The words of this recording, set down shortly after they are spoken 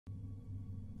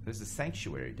There's a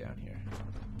sanctuary down here.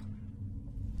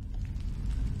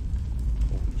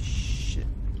 Holy shit.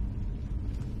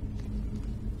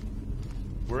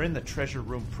 We're in the treasure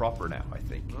room proper now, I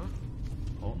think. Huh?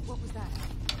 Oh. What was that?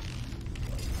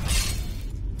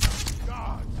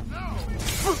 God, no!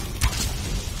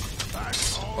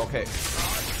 Okay.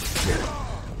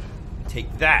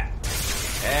 Take that.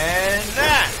 And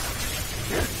that.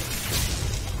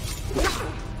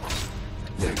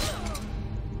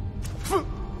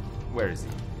 Where is he?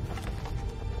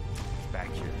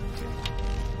 Back here.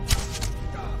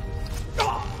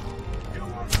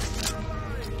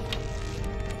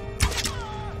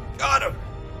 Got him!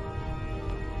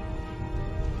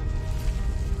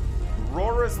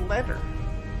 Rora's letter.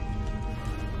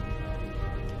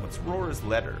 What's Rora's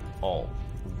letter? Oh,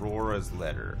 Rora's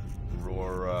letter.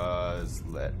 Rora's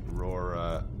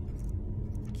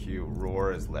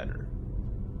letter.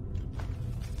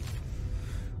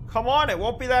 Come on, it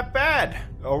won't be that bad.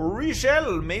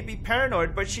 Rigel may be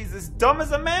paranoid, but she's as dumb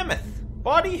as a mammoth.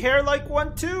 Body hair like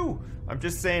one too. I'm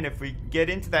just saying, if we get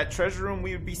into that treasure room,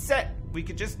 we would be set. We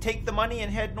could just take the money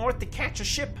and head north to catch a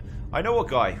ship. I know a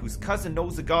guy whose cousin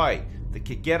knows a guy that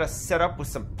could get us set up with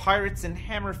some pirates in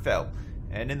Hammerfell.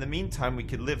 And in the meantime, we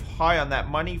could live high on that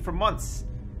money for months.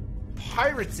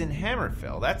 Pirates in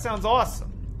Hammerfell? That sounds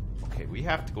awesome. Okay, we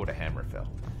have to go to Hammerfell.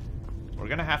 We're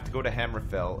gonna have to go to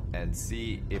Hammerfell and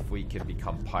see if we can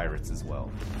become pirates as well.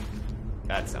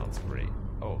 That sounds great.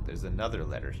 Oh, there's another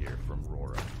letter here from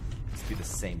Rora. Must be the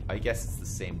same. I guess it's the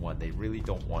same one. They really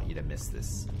don't want you to miss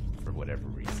this for whatever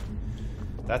reason.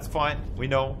 That's fine. We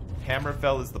know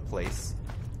Hammerfell is the place.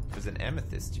 There's an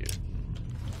amethyst here.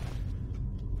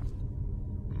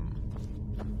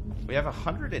 We have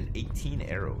 118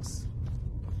 arrows.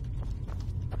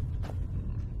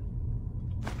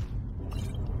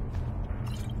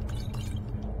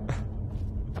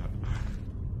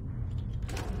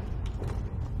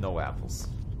 No apples.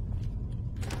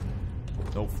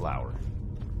 No flour.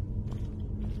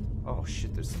 Oh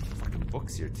shit, there's some fucking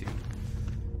books here too.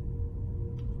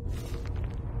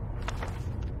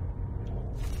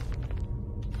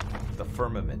 The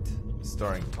Firmament,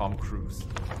 starring Tom Cruise.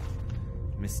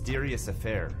 Mysterious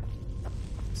Affair,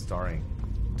 starring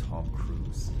Tom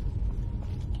Cruise.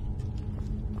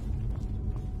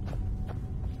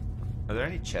 Are there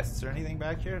any chests or anything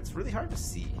back here? It's really hard to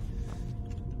see.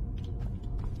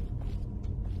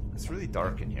 It's really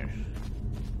dark in here.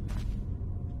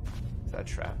 Is that a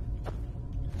trap?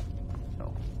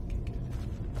 No. Can't get it.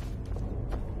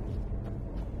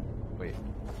 Wait,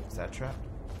 is that a trap?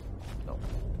 No.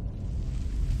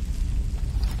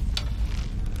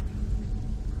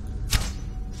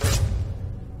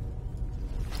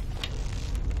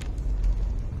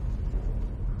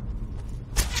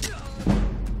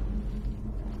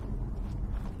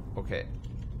 Okay.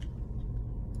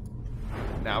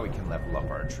 Now we can level up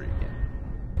our tree again.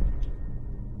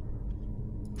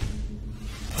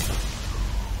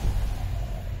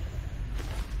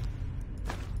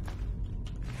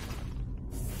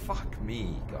 Fuck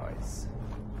me, guys.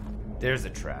 There's a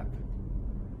trap.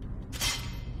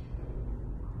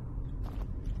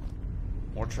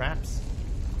 More traps?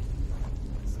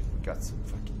 Looks like we got some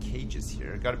fucking cages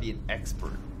here. Gotta be an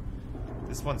expert.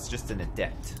 This one's just an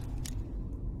adept.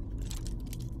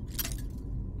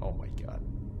 Oh my god.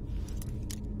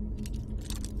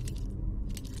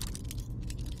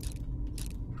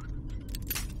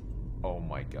 Oh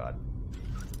my god.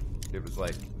 It was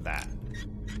like that.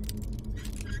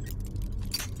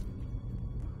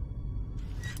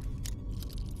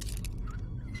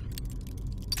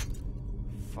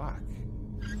 Fuck.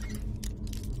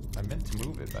 I meant to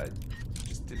move it, but I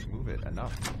just didn't move it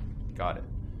enough. Got it.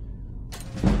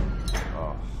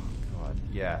 Oh god.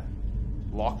 Yeah.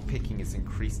 Lockpicking is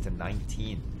increased to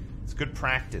 19. It's good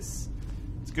practice.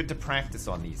 It's good to practice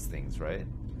on these things, right?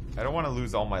 I don't want to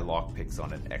lose all my lockpicks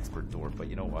on an expert door, but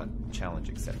you know what? Challenge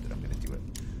accepted. I'm going to do it.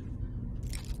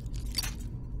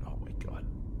 Oh my god.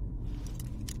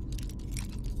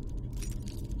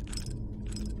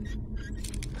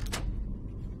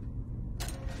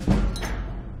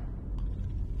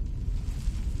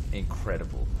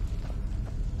 Incredible.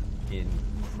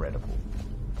 Incredible.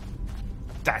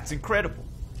 That's incredible.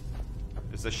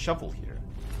 There's a shovel here.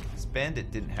 This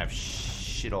bandit didn't have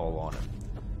shit all on him.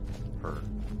 Her.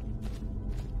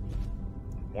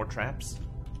 More traps?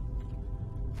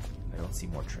 I don't see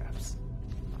more traps.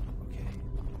 Okay.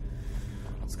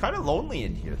 It's kind of lonely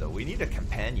in here, though. We need a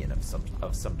companion of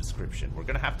some description. We're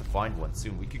gonna have to find one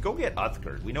soon. We could go get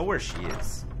Uthgard. We know where she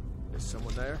is. There's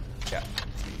someone there? Yeah.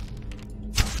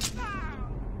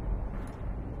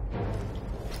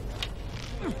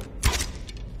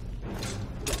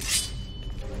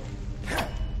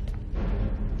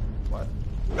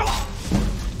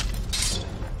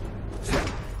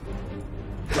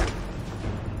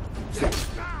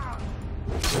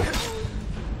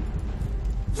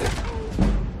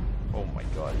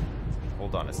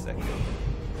 Hold on a second.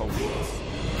 Potions.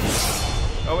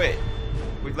 Oh wait,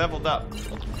 we leveled up.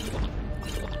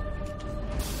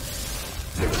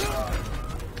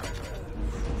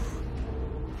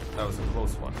 That was a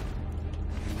close one.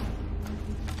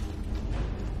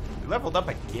 We leveled up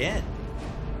again.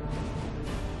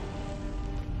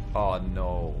 Oh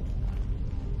no.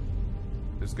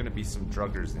 There's gonna be some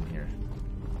druggers in here.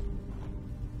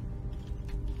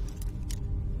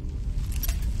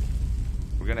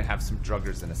 We're gonna have some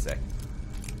druggers in a sec.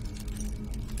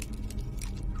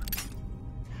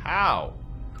 How?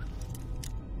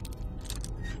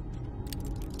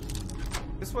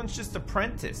 This one's just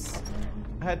apprentice.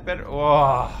 I had better.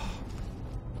 Oh.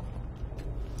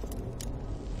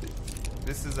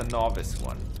 This is a novice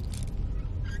one.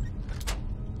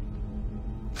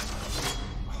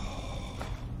 Oh.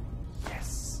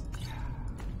 Yes.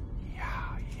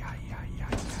 Yeah.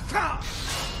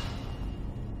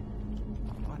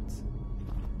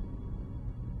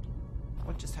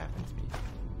 What just happened to me?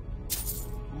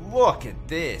 Look at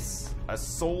this. A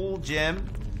soul gem.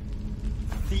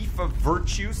 Thief of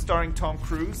Virtue starring Tom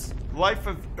Cruise. Life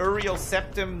of Uriel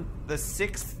Septim the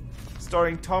Sixth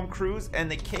starring Tom Cruise. And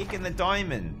The Cake and the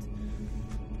Diamond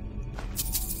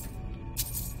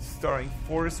starring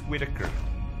Forrest Whitaker.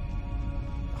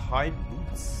 Hide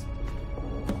boots.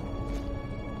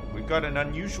 We've got an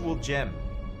unusual gem.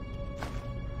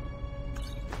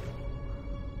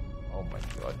 Oh my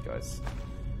god, guys.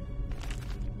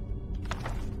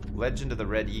 Legend of the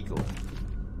Red Eagle.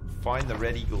 Find the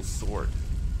Red Eagle's sword.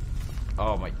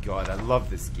 Oh my god, I love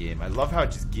this game. I love how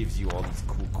it just gives you all these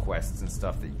cool quests and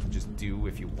stuff that you can just do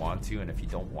if you want to, and if you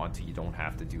don't want to, you don't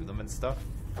have to do them and stuff.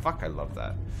 Fuck, I love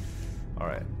that.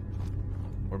 Alright.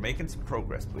 We're making some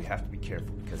progress, but we have to be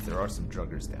careful because there are some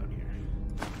druggers down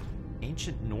here.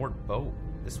 Ancient Nord bow.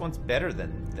 This one's better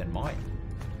than mine.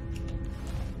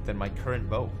 Than my current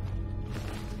bow.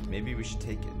 Maybe we should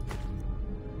take it.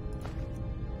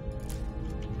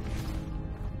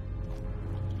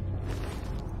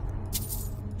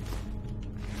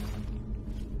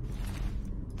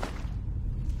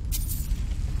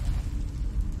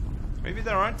 Maybe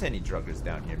there aren't any druggers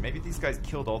down here. Maybe these guys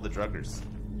killed all the druggers.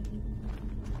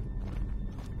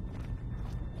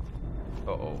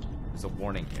 Uh-oh. There's a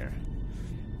warning here.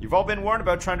 You've all been warned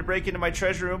about trying to break into my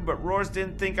treasure room, but Roars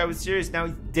didn't think I was serious. Now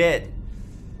he's dead.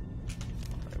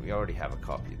 Right, we already have a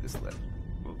copy of this letter.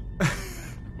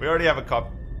 We already have a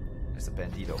copy. There's a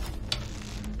bandito.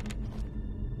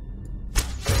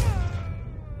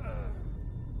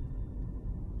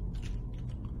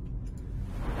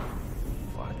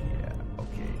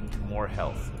 More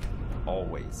health,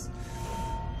 always.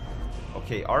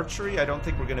 Okay, archery, I don't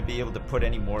think we're going to be able to put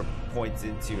any more points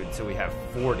into until we have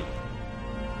 40.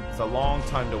 It's a long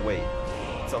time to wait.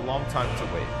 It's a long time to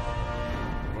wait.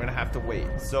 We're going to have to wait.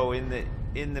 So in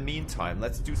the meantime,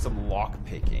 let's do some lock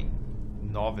picking.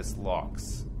 Novice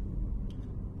locks.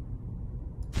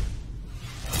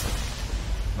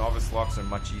 Novice locks are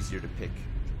much easier to pick.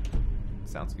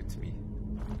 Sounds good to me.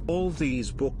 All these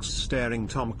books staring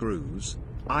Tom Cruise.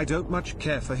 I don't much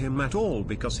care for him at all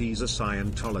because he's a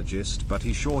Scientologist, but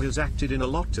he sure has acted in a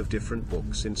lot of different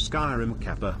books in Skyrim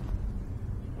Kappa.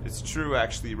 It's true,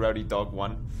 actually, Rowdy Dog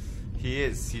 1. He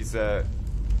is. He's a...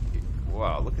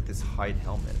 Wow, look at this hide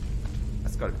helmet.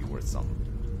 That's gotta be worth something.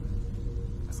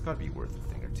 That's gotta be worth a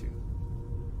thing or two.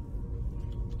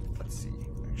 Let's see,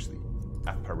 actually.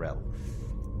 Apparel.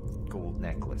 Gold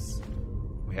necklace.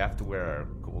 We have to wear our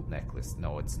gold necklace.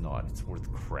 No, it's not. It's worth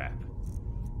crap.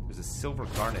 There's a silver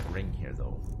garnet ring here,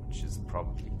 though, which is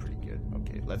probably pretty good.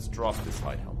 Okay, let's drop this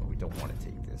hide helmet. We don't want to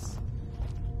take this.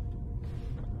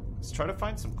 Let's try to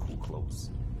find some cool clothes.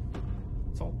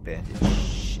 It's all bandaged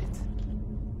shit.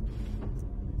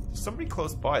 There's somebody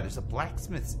close by. There's a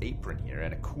blacksmith's apron here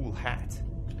and a cool hat.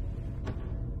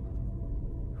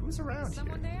 Who's around here?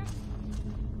 Someone there?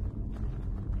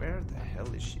 Where the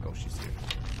hell is she? Oh, she's here.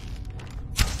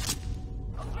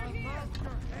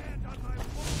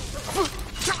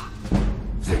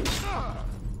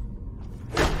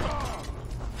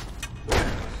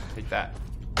 Take that.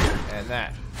 And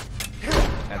that.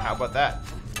 And how about that?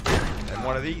 And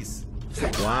one of these.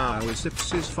 Wow,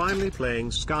 Sips is finally playing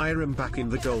Skyrim back in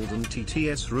the golden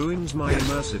TTS ruins my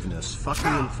immersiveness. Fuck you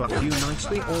and fuck you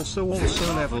nicely. Also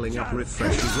leveling up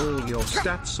refreshes all your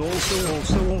stats.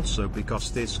 Also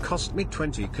because this cost me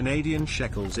 20 Canadian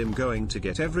shekels. I'm going to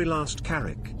get every last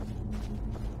carrick.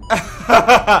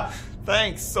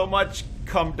 Thanks so much,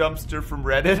 cum dumpster from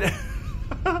Reddit.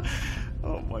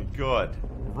 Oh my god.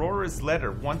 Aurora's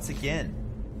letter once again.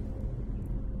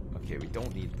 Okay, we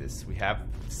don't need this. We have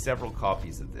several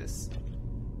copies of this.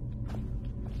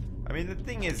 I mean, the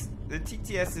thing is, the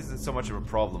TTS isn't so much of a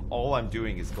problem. All I'm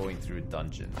doing is going through a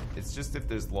dungeon. It's just if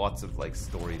there's lots of, like,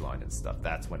 storyline and stuff,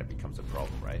 that's when it becomes a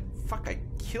problem, right? Fuck, I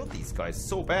killed these guys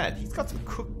so bad. He's got some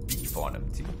cooked beef on him,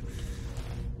 too.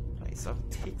 Nice, I'll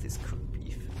take this cooked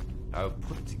beef. I'll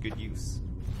put it to good use.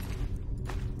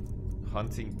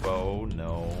 Hunting bow,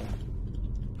 no.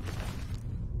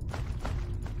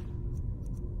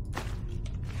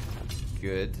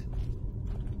 Good.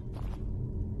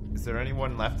 Is there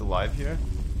anyone left alive here?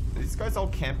 Are these guys all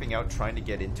camping out trying to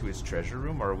get into his treasure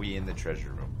room, or are we in the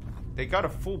treasure room? They got a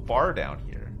full bar down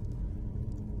here.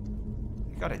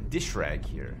 They got a dish rag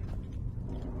here.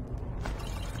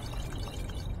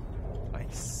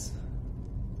 Nice.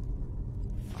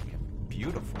 Fucking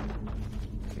beautiful.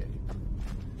 Okay.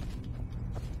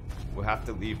 We'll have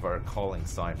to leave our calling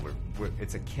sign.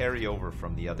 It's a carryover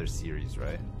from the other series,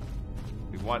 right?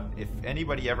 We want, if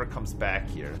anybody ever comes back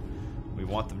here, we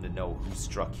want them to know who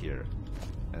struck here.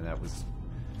 And that was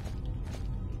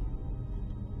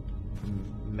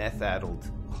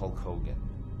meth-addled Hulk Hogan.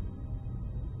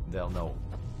 They'll know.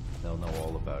 They'll know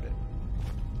all about it.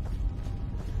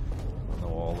 They'll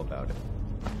know all about it.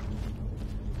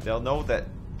 They'll know that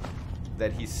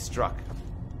he's struck.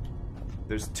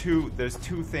 There's two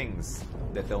things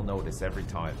that they'll notice every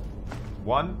time.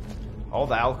 One, all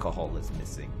the alcohol is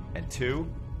missing. And two,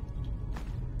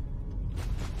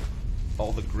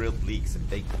 all the grilled leeks and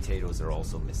baked potatoes are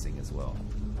also missing as well.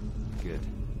 Good.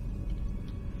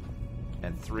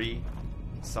 And three,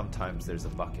 sometimes there's a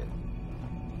bucket.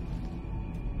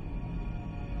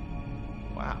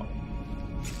 Wow.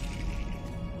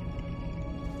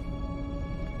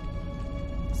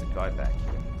 There's a guy back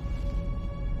here.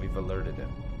 We've alerted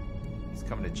him. He's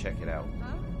coming to check it out.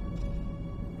 Huh?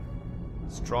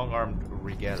 Strong-armed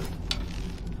Rigel.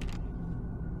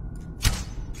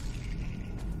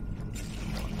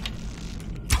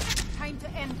 Time to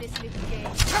end this little game.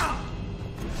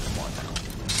 Come on now.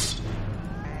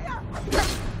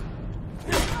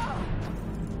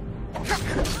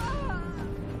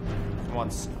 Come on,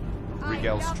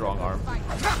 Rigel Strong-arm.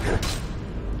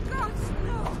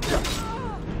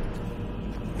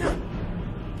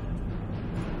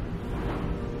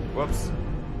 Whoops.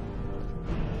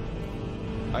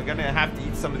 I'm gonna have to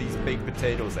eat some of these baked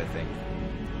potatoes, I think.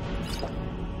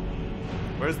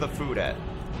 Where's the food at?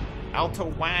 Alto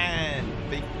Wan!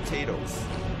 Baked potatoes.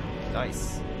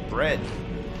 Nice. Bread.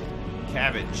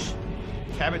 Cabbage.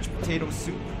 Cabbage potato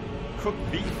soup.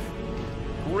 Cooked beef.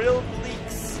 Grilled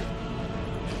leeks.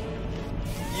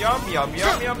 Yum, yum,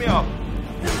 yum, yum, yum.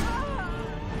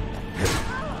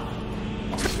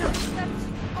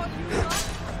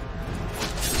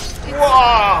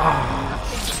 Whoa!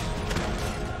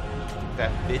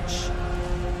 That bitch.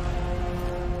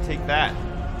 Take that.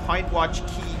 Pine Watch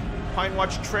key. Pine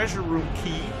Watch treasure room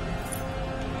key.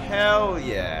 Hell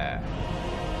yeah.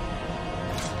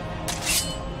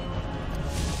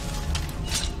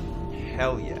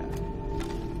 Hell yeah.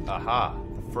 Aha.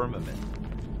 The Firmament.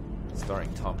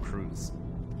 Starring Tom Cruise.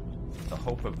 The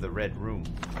Hope of the Red Room.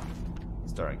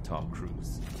 Starring Tom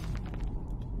Cruise.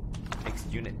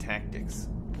 Mixed Unit Tactics.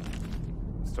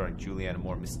 Starring Julianne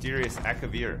Moore. Mysterious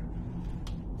Akavir.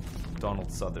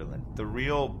 Donald Sutherland. The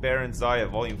Real Baron Zaya,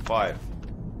 Volume 5.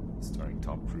 Starring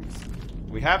Tom Cruise.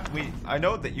 I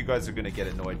know that you guys are going to get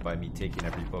annoyed by me taking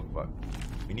every book, but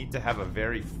we need to have a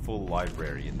very full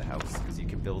library in the house, because you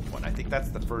can build one. I think that's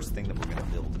the first thing that we're going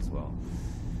to build as well.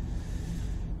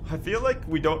 I feel like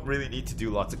we don't really need to do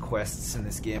lots of quests in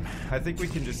this game. I think we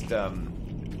can just,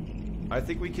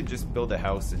 build a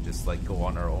house and just, like, go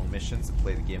on our own missions and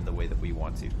play the game the way that we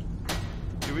want to.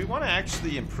 Do we want to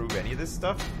actually improve any of this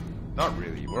stuff? Not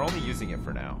really. We're only using it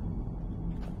for now.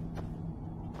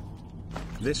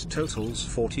 This totals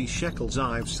 40 shekels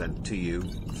I've sent to you.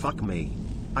 Fuck me.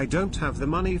 I don't have the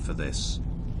money for this.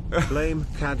 Blame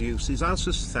Caduceus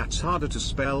Alsus. That's harder to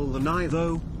spell than I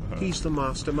though. He's the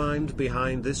mastermind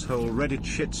behind this whole Reddit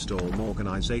shitstorm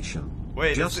organization.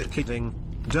 Wait, just kidding.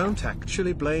 Don't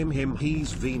actually blame him.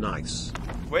 He's nice.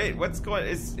 Wait, what's going?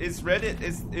 Is Reddit?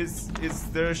 Is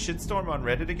there a shitstorm on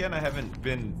Reddit again? I haven't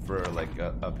been for like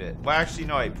a bit. Well, actually,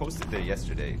 no. I posted there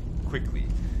yesterday, quickly,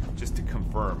 just to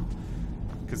confirm,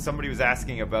 because somebody was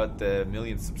asking about the 1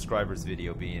 million subscribers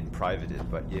video being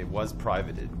privated, but it was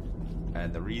privated,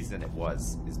 and the reason it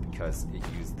was is because it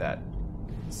used that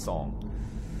song,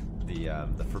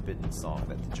 the forbidden song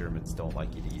that the Germans don't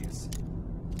like you to use,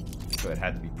 so it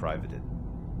had to be privated.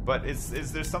 But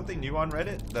is there something new on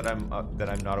Reddit that I'm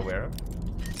not aware of?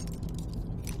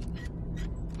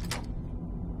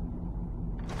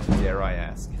 Dare I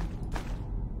ask?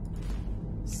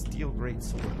 Steel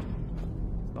greatsword.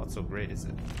 Not so great, is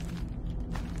it?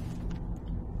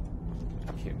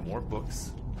 Okay, more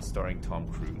books starring Tom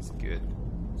Cruise. Good.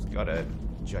 He's got a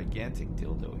gigantic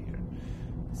dildo here.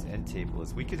 This end table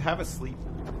is... We could have a sleep.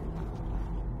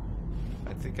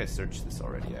 I think I searched this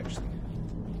already, actually.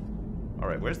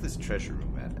 Alright, where's this treasure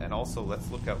room at? And also, let's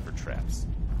look out for traps.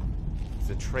 There's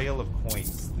a trail of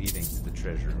coins leading to the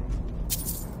treasure room.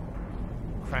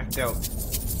 Cracked out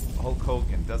Hulk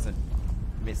Hogan doesn't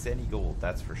miss any gold,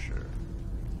 that's for sure.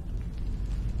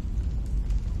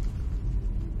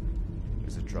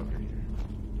 There's a drugger here.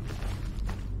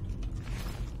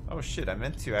 Oh shit, I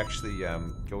meant to actually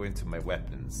go into my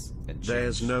weapons and change.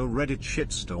 There's no Reddit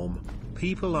shitstorm.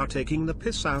 People are taking the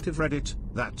piss out of Reddit,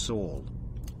 that's all.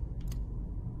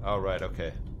 Oh, right,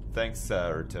 okay. Thanks,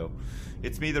 Urto.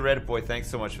 It's me, the Reddit boy. Thanks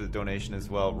so much for the donation as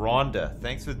well. Rhonda,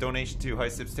 thanks for the donation too. Hi,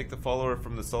 Sips. Take the follower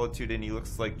from the Solitude and he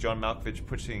looks like John Malkovich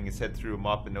pushing his head through a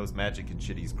mop and knows magic and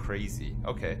shit. He's crazy.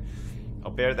 Okay.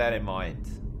 I'll bear that in mind.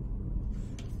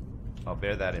 I'll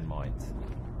bear that in mind.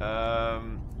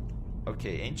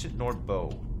 Okay, Ancient Nord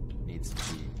bow needs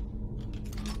to be...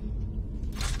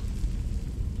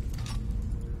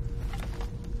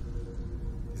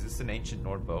 Is this an Ancient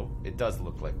Nord bow? It does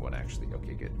look like one, actually.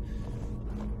 Okay, good.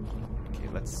 Okay,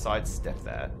 let's sidestep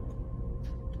that.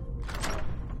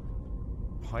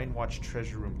 Pine Watch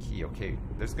treasure room key. Okay,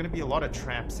 there's gonna be a lot of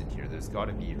traps in here. There's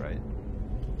gotta be, right?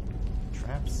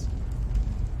 Traps?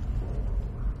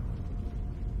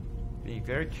 Being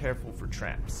very careful for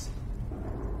traps.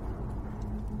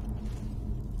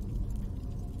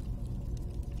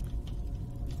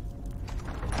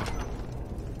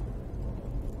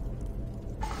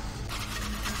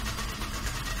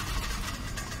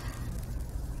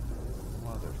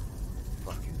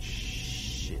 Motherfucking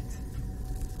shit.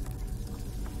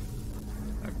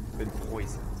 I've been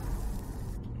poisoned.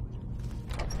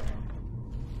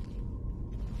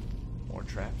 More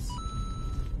traps.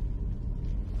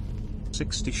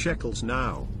 60 shekels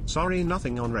now. Sorry,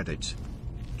 nothing on Reddit.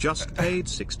 Just paid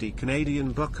 60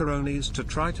 Canadian buckaroonies to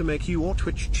try to make your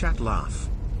Twitch chat laugh.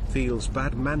 Feels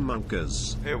bad, man,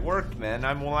 monkers. It worked, man.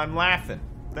 I'm laughing.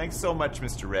 Thanks so much,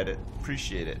 Mr. Reddit.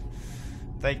 Appreciate it.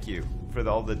 Thank you for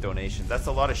all the donations. That's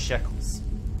a lot of shekels.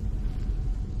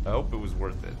 I hope it was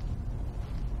worth it.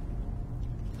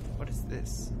 What is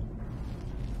this?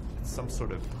 It's some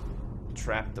sort of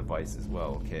trap device as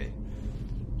well. Okay.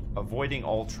 Avoiding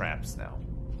all traps now.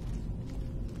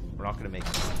 We're not going to make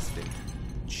this mistake.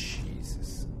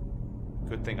 Jesus.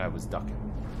 Good thing I was ducking.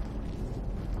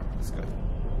 This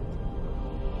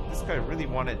guy really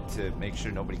wanted to make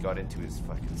sure nobody got into his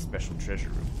fucking special treasure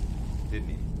room, didn't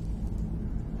he?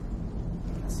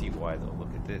 Let's see why though.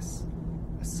 Look at this.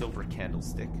 A silver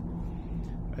candlestick.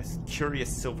 A curious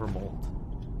silver mold.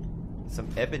 Some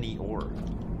ebony ore.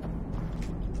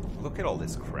 Look at all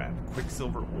this crap.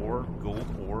 Quicksilver ore, gold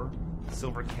ore,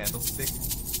 silver candlestick,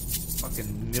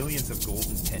 fucking millions of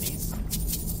golden pennies.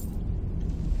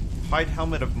 Hide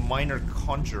helmet of minor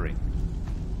conjuring.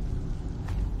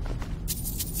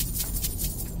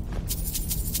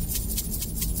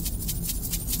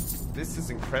 This is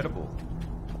incredible.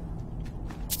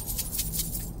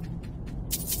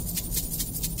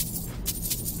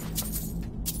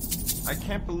 I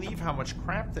can't believe how much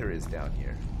crap there is down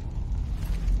here.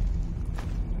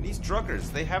 And these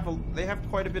druggers, they have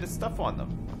quite a bit of stuff on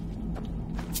them.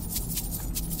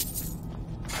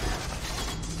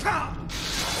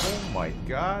 Oh my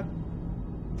god.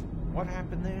 What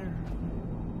happened there?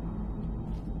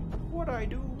 What'd I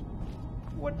do?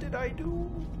 What did I do?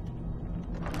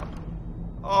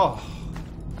 Oh.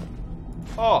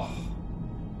 Oh.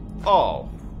 Oh.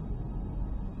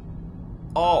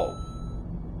 Oh.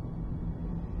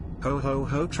 Ho ho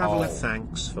ho, traveler, Oh.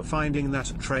 thanks for finding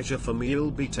that treasure for me.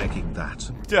 You'll be taking that.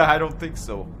 Yeah, I don't think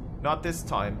so. Not this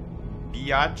time.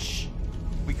 Biatch.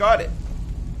 We got it.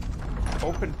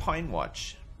 Open Pine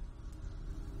Watch.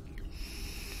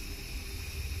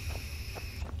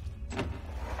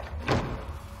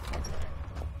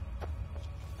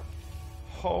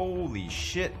 Holy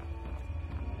shit.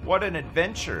 What an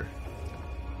adventure.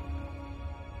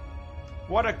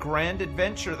 What a grand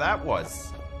adventure that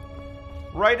was.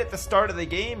 Right at the start of the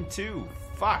game, too.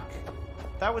 Fuck.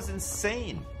 That was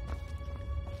insane.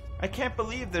 I can't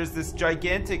believe there's this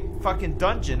gigantic fucking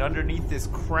dungeon underneath this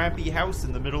crappy house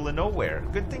in the middle of nowhere.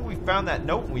 Good thing we found that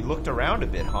note and we looked around a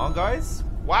bit, huh, guys?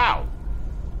 Wow.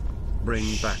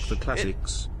 Bring back the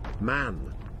classics,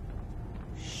 man.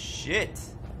 Shit.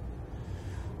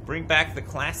 Bring back the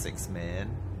classics,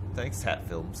 man. Thanks, Hat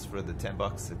Films, for the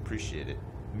 $10. Appreciate it.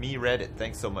 Me Reddit,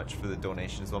 thanks so much for the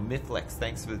donation as well. Mythlex,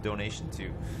 thanks for the donation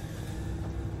too.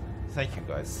 Thank you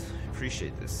guys.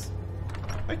 Appreciate this.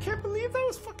 I can't believe that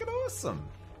was fucking awesome.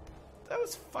 That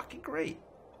was fucking great.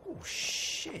 Oh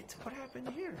shit! What happened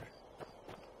here?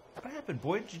 What happened,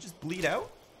 boy? Did you just bleed out?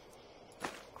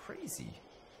 Crazy.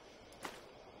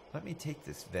 Let me take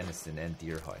this venison and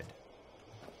deer hide.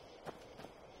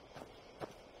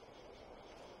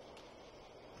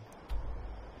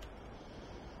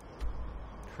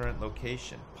 Current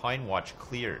location. Pine Watch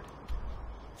cleared.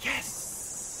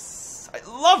 Yes! I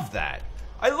love that!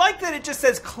 I like that it just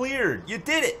says cleared. You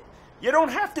did it! You don't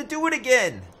have to do it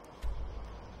again!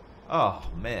 Oh,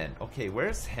 man. Okay,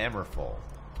 where's Hammerfall?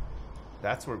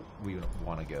 That's where we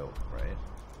want to go, right?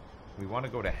 We want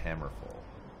to go to Hammerfall.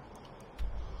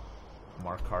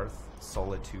 Markarth,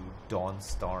 Solitude,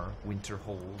 Dawnstar,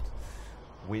 Winterhold,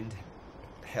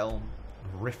 Windhelm,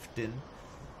 Riften.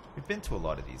 We've been to a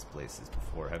lot of these places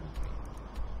before, haven't we?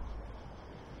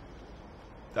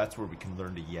 That's where we can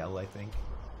learn to yell, I think.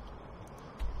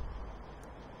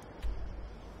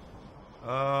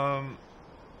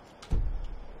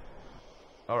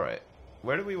 Alright.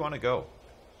 Where do we want to go?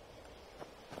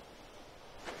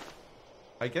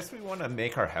 I guess we want to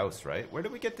make our house, right? Where do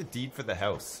we get the deed for the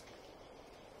house?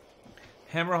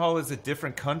 Hammerhall is a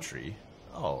different country.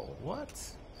 Oh,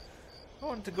 what? I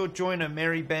wanted to go join a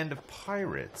merry band of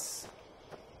pirates.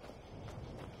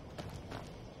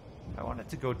 I wanted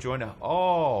to go join a...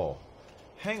 Oh!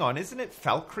 Hang on, isn't it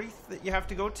Falkreath that you have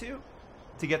to go to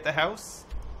get the house?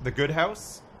 The good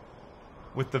house?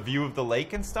 With the view of the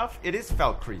lake and stuff? It is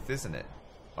Falkreath, isn't it?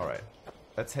 Alright,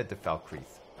 let's head to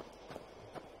Falkreath.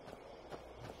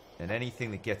 And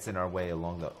anything that gets in our way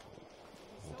along the...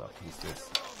 Hold up, who's this?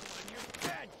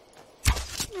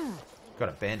 Got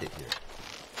a bandit here.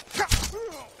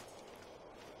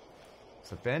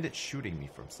 It's a bandit shooting me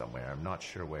from somewhere. I'm not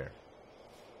sure where.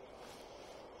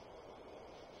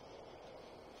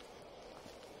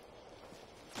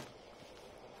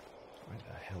 Where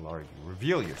the hell are you?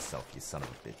 Reveal yourself, you son of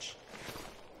a bitch.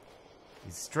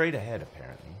 He's straight ahead,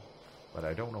 apparently. But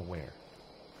I don't know where.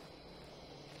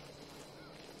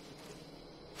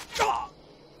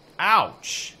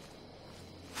 Ouch!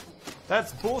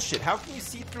 That's bullshit. How can you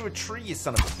see through a tree, you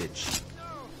son of a bitch?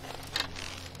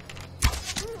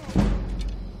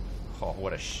 Oh,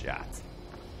 what a shot.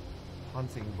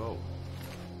 Hunting bow.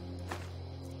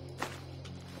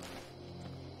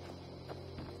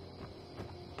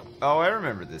 Oh, I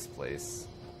remember this place.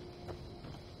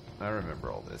 I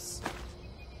remember all this.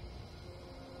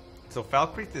 So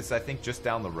Falkreath is, I think, just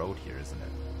down the road here, isn't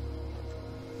it?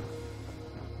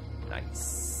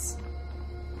 Nice.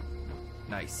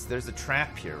 Nice. There's a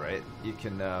trap here, right? You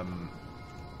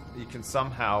can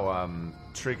somehow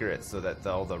trigger it so that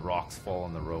all the rocks fall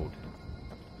on the road.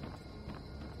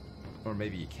 Or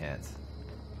maybe you can't.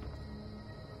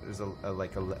 There's a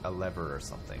lever or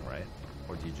something, right?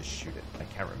 Or do you just shoot it? I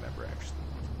can't remember, actually.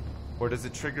 Or does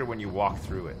it trigger when you walk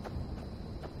through it?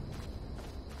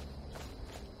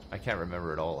 I can't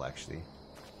remember at all, actually.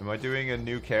 Am I doing a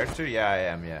new character? Yeah, I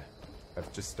am, yeah.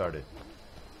 I've just started.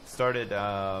 Started,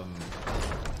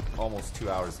 almost 2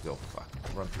 hours ago. Fuck.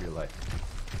 Run for your life.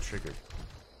 Triggered.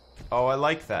 Oh, I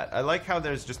like that. I like how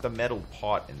there's just a metal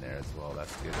pot in there as well.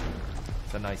 That's good.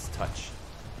 It's a nice touch.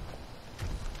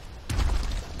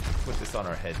 Put this on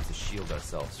our head to shield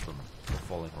ourselves from the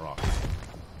falling rocks.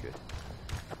 Good.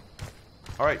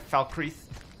 Alright, Falkreath.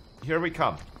 Here we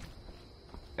come.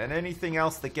 And anything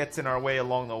else that gets in our way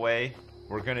along the way,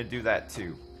 we're gonna do that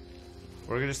too.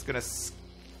 We're just gonna...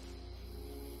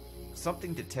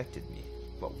 Something detected me.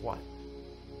 But what?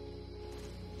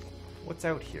 What's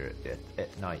out here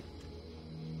at night?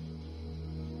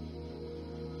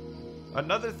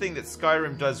 Another thing that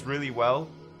Skyrim does really well,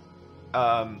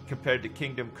 compared to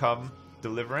Kingdom Come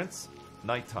Deliverance,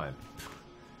 nighttime.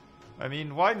 I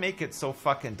mean, why make it so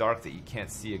fucking dark that you can't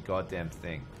see a goddamn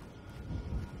thing?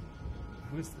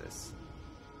 Who is this?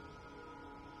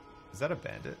 Is that a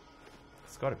bandit?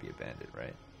 It's gotta be a bandit,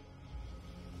 right?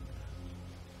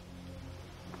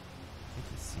 I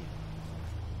can see him.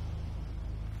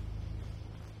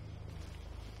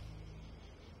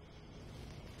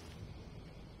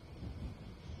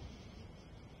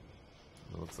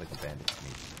 It looks like a bandit to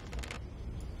me.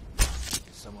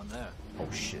 Is someone there? Oh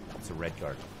shit, it's a red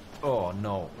guard. Oh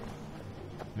no.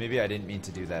 Maybe I didn't mean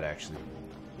to do that actually.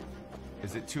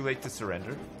 Is it too late to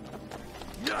surrender?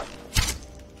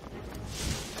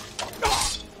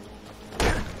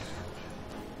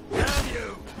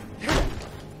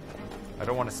 I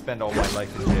don't want to spend all my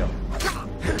life in jail.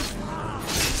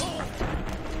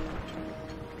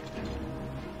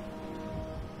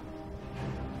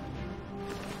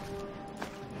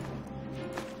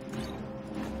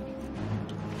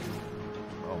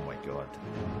 Oh my god.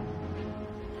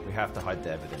 We have to hide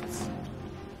the evidence.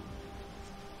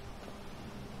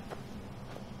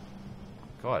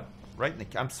 God, right in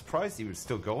the... I'm surprised he was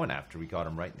still going after we got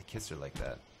him right in the kisser like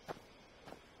that.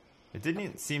 It didn't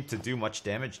even seem to do much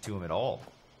damage to him at all.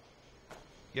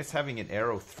 I guess having an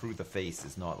arrow through the face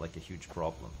is not like a huge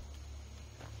problem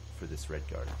for this red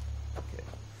guard. Okay.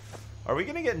 Are we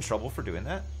gonna get in trouble for doing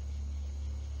that?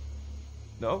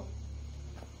 No?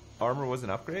 Armor was an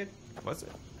upgrade? Was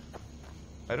it?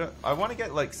 I want to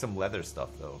get like some leather stuff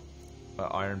though.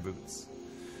 Iron boots.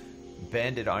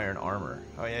 Banded iron armor.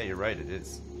 Oh yeah, you're right, it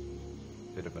is.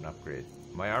 Bit of an upgrade.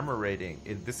 My armor rating,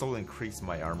 this will increase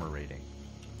my armor rating.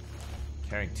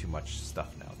 Carrying too much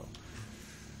stuff now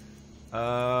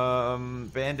though.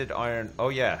 Banded iron. Oh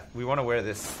yeah, we want to wear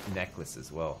this necklace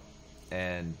as well.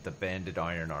 And the banded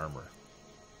iron armor.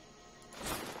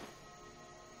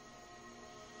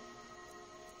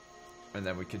 And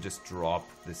then we could just drop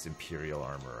this Imperial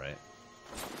armor, right?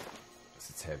 Because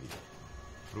it's heavy.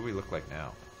 What do we look like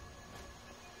now?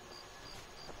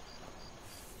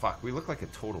 Fuck, we look like a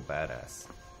total badass.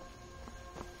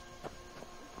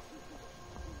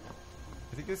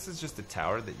 I think this is just a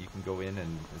tower that you can go in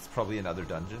and it's probably another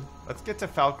dungeon. Let's get to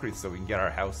Falkreath so we can get our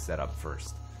house set up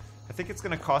first. I think it's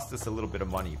going to cost us a little bit of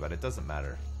money, but it doesn't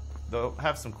matter. They'll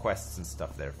have some quests and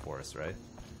stuff there for us, right?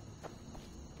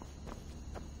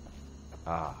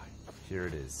 Ah, here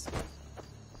it is.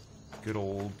 Good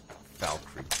old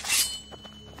Falkreath.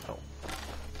 Oh.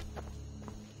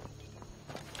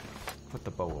 Put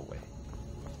the bow away.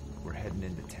 We're heading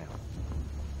into town.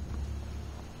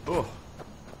 Ugh.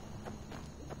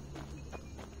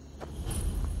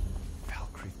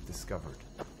 Falkreath discovered.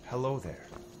 Hello there.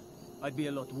 I'd be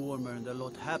a lot warmer and a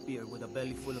lot happier with a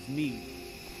belly full of meat.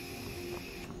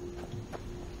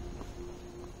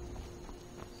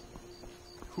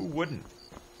 Who wouldn't?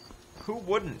 Who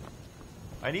wouldn't?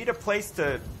 I need a place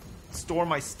to store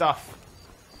my stuff.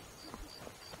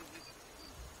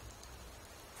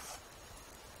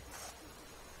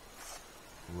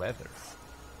 Leather.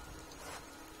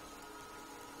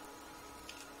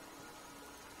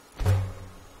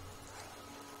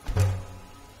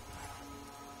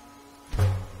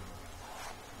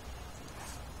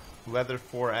 Leather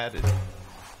 4 added.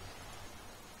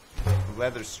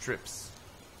 Leather strips.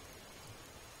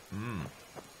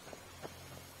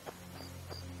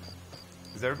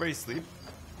 Is everybody asleep?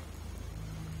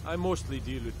 I mostly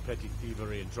deal with petty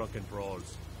thievery and drunken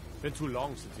brawls. Been too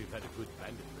long since we've had a good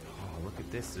bandit raid. Oh, look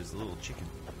at this. There's a little chicken.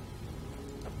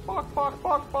 Bark, bark,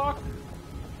 bark, bark.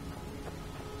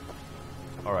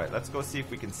 Alright, let's go see if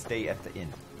we can stay at the inn.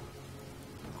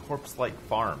 Corpse-like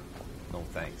farm. No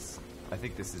thanks. I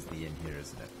think this is the inn here,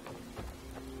 isn't it?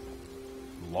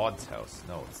 Laud's house.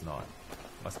 No, it's not.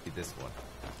 Must be this one.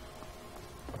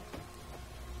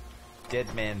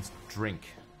 Dead man's drink.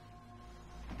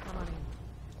 Come on in.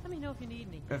 Let me know if you need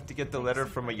anything. I have to get the letter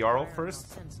from a Jarl first?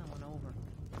 I'll send someone over.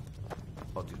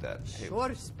 I'll do that. Hey,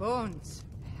 Shor's bones.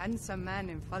 Handsome man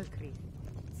in Falkreath.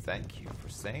 thank you for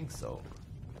saying so.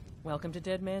 Welcome to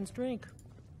Dead Man's Drink.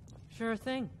 Sure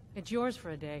thing. It's yours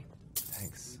for a day.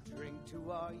 Thanks. Drink to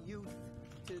our youth,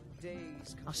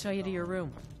 today's I'll show you to your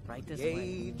room. Right this the way.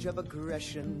 age of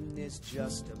aggression is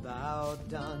just about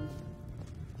done.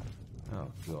 Oh,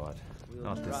 God. We'll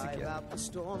Not this drive again. out the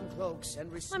storm cloaks and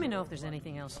Let me know if there's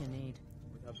anything else you need.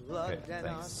 with our blood Okay, and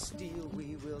our thanks. steel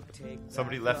we will take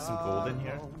Somebody back left some gold in our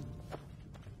here? home.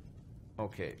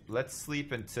 Okay, let's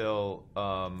sleep until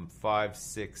 5,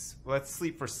 6. Let's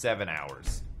sleep for 7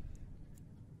 hours.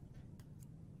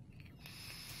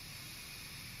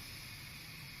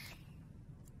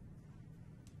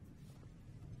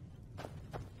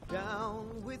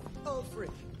 Down with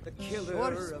Ulfric, the killer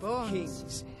Shor's of bones.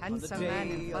 kings. On the Handsome man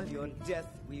in day of your Falkreath. death,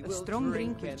 we A will strong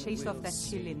drink will and chase we'll off that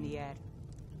chill in the air.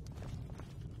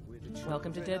 We're the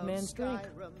Welcome to children Dead Man's of Drink.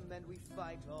 Skyrim, and we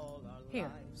fight all our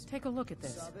Here, lives. take a look at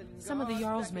this. Some of the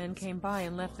Jarl's men came by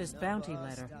and left this bounty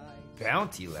letter.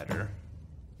 Bounty letter?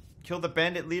 Kill the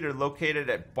bandit leader located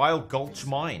at Bile Gulch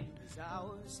Mine. Is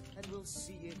ours, and we'll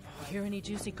see it Hear any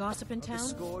juicy gossip in town?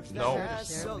 scourged No,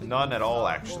 as none at all,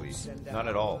 actually. None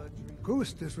at all.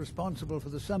 Gust is responsible for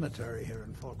the cemetery here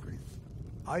in Falkreath.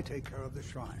 I take care of the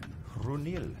shrine.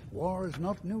 Runil. War is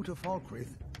not new to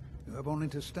Falkreath. You have only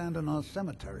to stand in our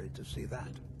cemetery to see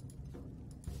that.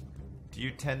 Do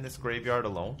you tend this graveyard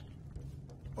alone?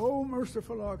 Oh,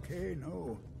 merciful Arcane,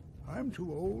 no. I'm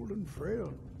too old and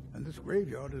frail, and this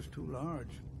graveyard is too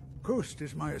large. Gust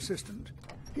is my assistant.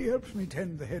 He helps me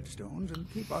tend the headstones and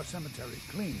keep our cemetery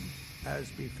clean, as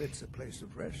befits a place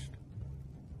of rest.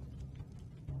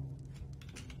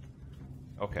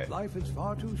 Okay. Life is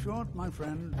far too short, my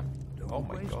friend. Don't Oh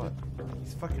my waste God. it.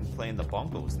 He's fucking playing the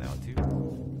bongos now, too.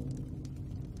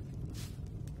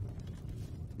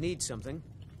 Need something?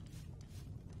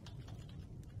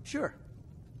 Sure.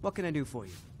 What can I do for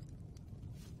you?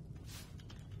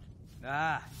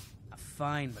 Ah, a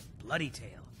fine but bloody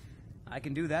tale. I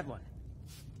can do that one.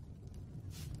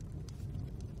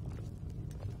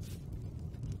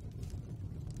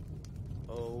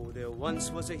 Oh, there once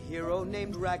was a hero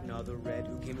named Ragnar the Red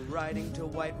who came riding to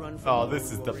Whiterun from Oh,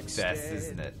 this is the Warwick's best, stead.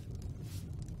 isn't it?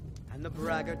 And the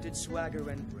braggart did swagger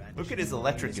and brandish. Look at his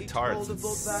electric as he guitar, told it's of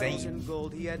both battles insane. and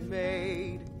gold he had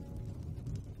made.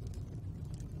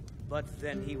 But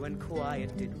then he went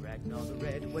quiet, did Ragnar the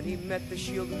Red, when he met the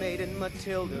shield maiden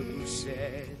Matilda, who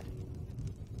said,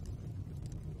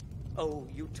 "Oh,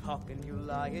 you talk and you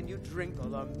lie and you drink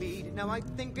all our mead. Now I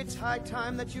think it's high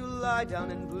time that you lie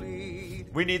down and bleed."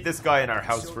 We need this guy in our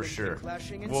house So for they sure. came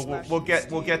clashing and We'll slashing get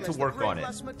to steel work as the on it.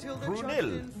 brave Matilda Brunil. charged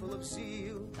in full of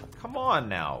zeal. Come on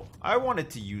now. I wanted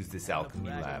to use this And the alchemy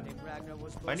braggart lab. named Ragnar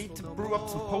was I need to boastful no brew up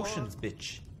some more. potions,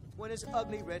 bitch. When his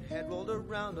ugly red head rolled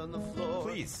around on the floor.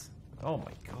 Please. Oh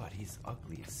my god, he's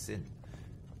ugly as sin.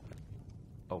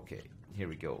 Okay, here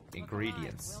we go.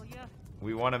 Ingredients.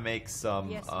 We want to make some,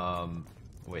 Yes.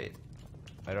 wait.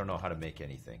 I don't know how to make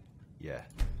anything. Yeah.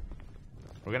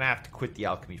 We're gonna have to quit the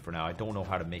alchemy for now. I don't know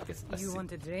how to make a You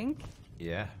want a drink?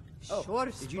 Yeah. Oh, Sure,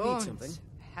 did you need Spoons. something?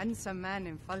 Handsome man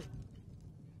in Falk.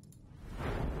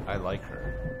 I like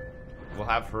her. We'll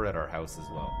have her at our house as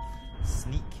well.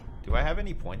 Sneak. Do I have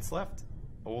any points left?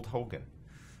 Old Hogan.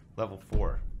 Level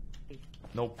 4.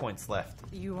 No points left.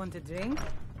 You want a drink?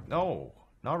 No,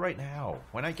 not right now.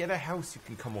 When I get a house, you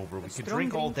can come over. We can Strong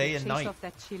drink all drink day will and chase night. off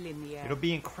that chill in the air. It'll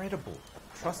be incredible.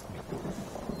 Trust me.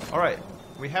 Alright,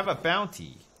 we have a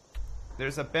bounty.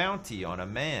 There's a bounty on a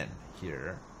man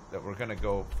here that we're gonna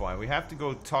go find. We have to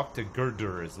go talk to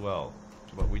Gerdur as well.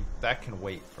 But that can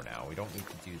wait for now. We don't need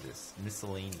to do this.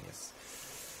 Miscellaneous.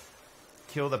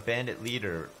 Kill the bandit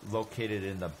leader located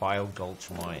in the Bile Gulch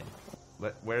mine.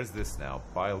 Where's this now?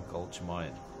 Bile Gulch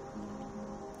mine.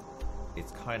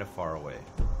 It's kind of far away.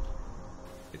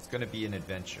 It's gonna be an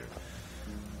adventure.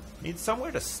 Need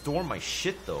somewhere to store my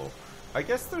shit though. I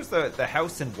guess there's the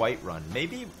house in Whiterun.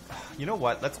 Maybe, you know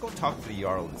what? Let's go talk to the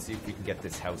Jarl and see if we can get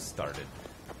this house started.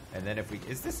 And then if we,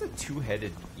 is this a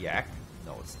two-headed yak?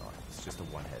 No, it's not. It's just a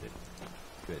one-headed.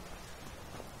 Good.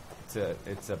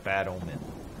 It's a bad omen.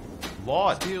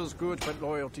 Laud. Steel's good, but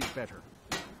loyalty's better.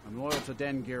 I'm loyal to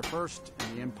Dengear first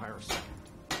and the Empire second.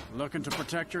 Looking to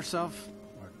protect yourself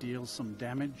or deal some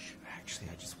damage? Actually,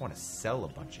 I just want to sell a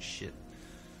bunch of shit.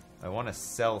 I want to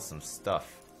sell some stuff.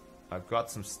 I've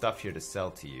got some stuff here to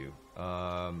sell to you.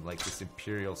 Like this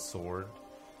Imperial sword.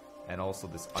 And also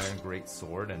this Iron Great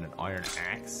Sword and an Iron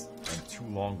Axe. And 2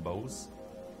 long bows.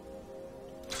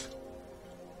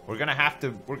 We're gonna have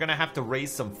to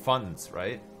raise some funds,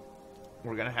 right?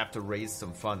 We're gonna have to raise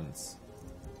some funds.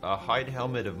 A hide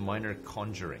helmet of minor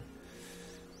conjuring.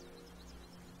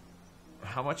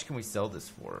 How much can we sell this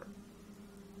for?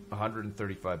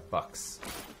 135 bucks.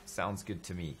 Sounds good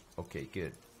to me. Okay,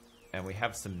 good. And we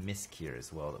have some misc here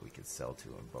as well that we could sell to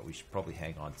him, but we should probably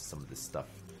hang on to some of this stuff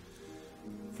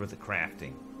for the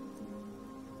crafting.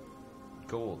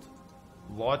 Gold.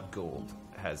 Laud Gold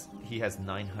has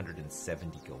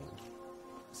 970 gold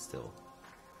still.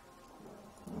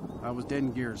 I was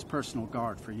Dengear's personal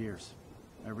guard for years.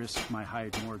 I risked my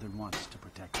hide more than once to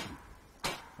protect him.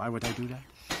 Why would I do that?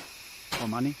 For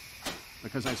money?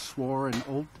 Because I swore an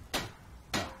oath?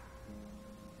 No.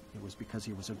 It was because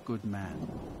he was a good man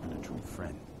and a true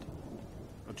friend.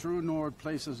 A true Nord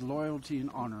places loyalty and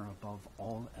honor above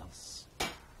all else.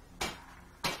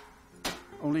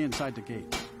 Only inside the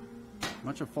gates.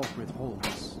 Much of Falkreath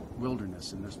holds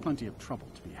wilderness, and there's plenty of trouble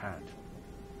to be had.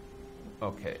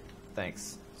 Okay,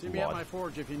 thanks. See me at my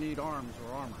forge if you need arms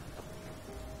or armor.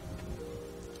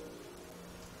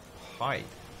 Hide.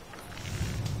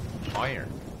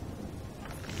 Iron.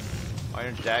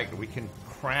 Iron dagger. We can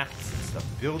craft some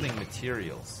stuff. Building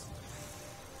materials.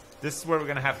 This is where we're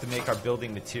going to have to make our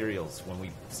building materials when we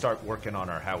start working on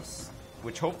our house.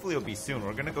 Which hopefully will be soon.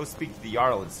 We're going to go speak to the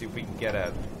Jarl and see if we can get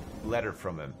a letter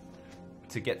from him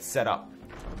to get set up.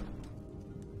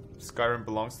 Skyrim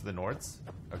belongs to the Nords?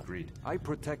 Agreed. I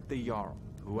protect the Jarl,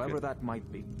 whoever Good. that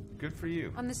might be. Good for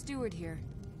you. I'm the steward here.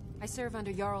 I serve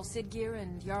under Jarl Siggeir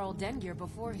and Jarl Dengeir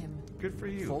before him. Good for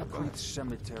you. Falkreath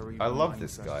Cemetery. I love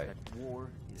reminds this us guy. that war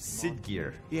is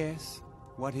Siggeir. Yes.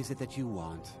 What is it that you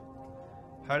want?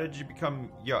 How did you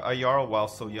become a Jarl while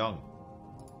so young?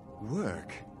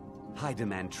 Work. I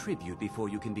demand tribute before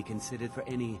you can be considered for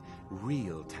any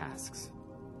real tasks.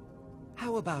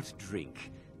 How about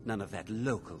drink? None of that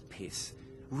local piss.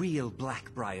 Real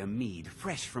Blackbriar mead,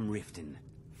 fresh from Riften.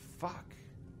 Fuck.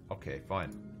 Okay,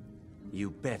 fine. You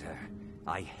better.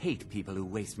 I hate people who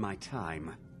waste my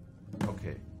time.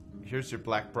 Okay. Here's your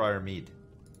Blackbriar mead.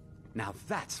 Now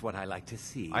that's what I like to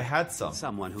see. I had some.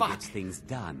 Someone who Fuck. gets things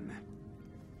done.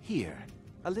 Here,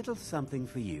 a little something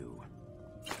for you.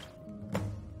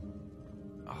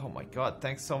 Oh my god,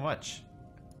 thanks so much.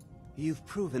 You've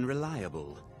proven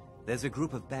reliable. There's a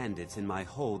group of bandits in my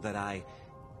hold that I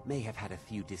may have had a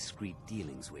few discreet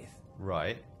dealings with.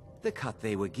 Right. The cut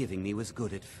they were giving me was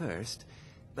good at first,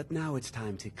 but now it's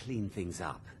time to clean things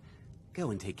up.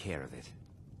 Go and take care of it.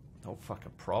 No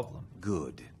fucking problem.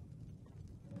 Good.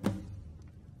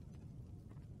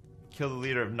 Kill the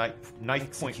leader of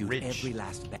Knife Point Ridge. Every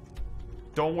last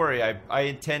Don't worry, I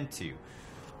intend to.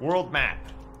 World map.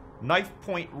 Knife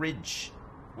Point Ridge.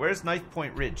 Where's Knife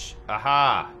Point Ridge?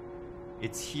 Aha!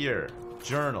 It's here.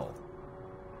 Journal.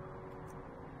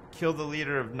 Kill the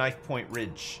leader of Knife Point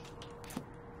Ridge.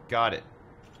 Got it.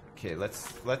 Okay,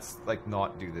 let's like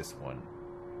not do this one.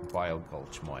 Vile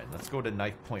Gulch mine. Let's go to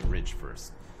Knife Point Ridge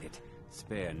first.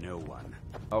 Spare no one.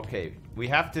 Okay, we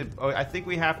have to. Oh, I think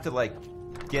we have to like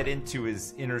get into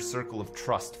his inner circle of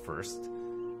trust first.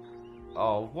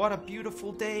 Oh, what a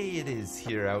beautiful day it is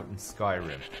here out in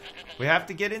Skyrim. We have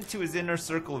to get into his inner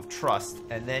circle of trust,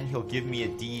 and then he'll give me a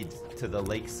deed to the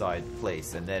lakeside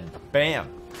place, and then bam,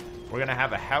 we're gonna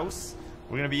have a house.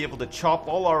 We're gonna be able to chop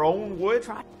all our own wood.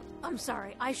 I'm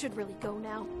sorry, I should really go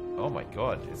now. Oh my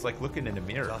god, it's like looking in a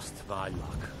mirror. Just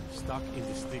Varlock, stuck in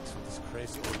the sticks with this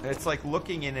crazy old... It's like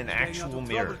looking in an actual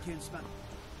mirror.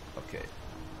 Okay,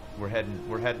 we're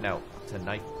heading out to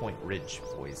Knife Point Ridge,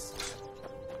 boys.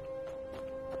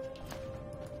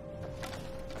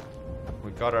 We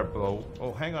got our bow.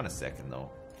 Oh, hang on a second though.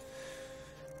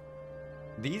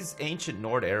 These ancient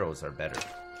Nord arrows are better.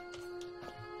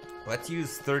 Let's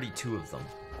use 32 of them.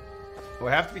 We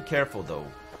have to be careful though.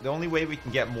 The only way we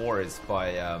can get more is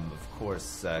by, of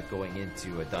course, going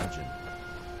into a dungeon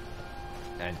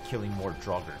and killing more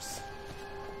druggers.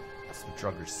 Some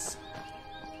druggers.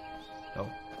 Oh.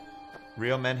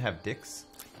 Real men have dicks?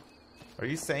 Are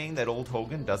you saying that old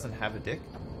Hogan doesn't have a dick?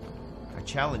 I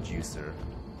challenge you, sir.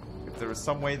 If there was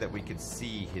some way that we could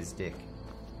see his dick,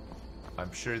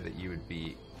 I'm sure that you would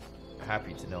be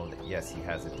happy to know that yes, he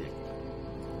has a dick.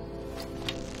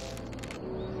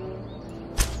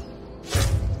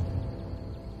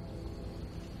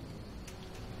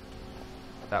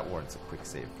 That warrants a quick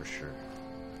save for sure.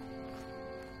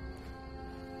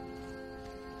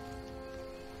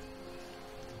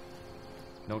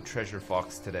 No treasure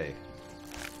fox today.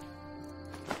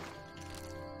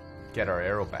 Get our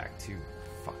arrow back too.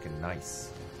 Fucking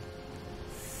nice.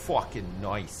 Fucking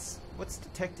nice. What's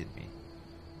detected me?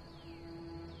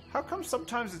 How come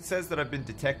sometimes it says that I've been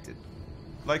detected?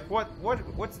 Like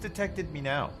what's detected me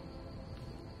now?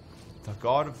 The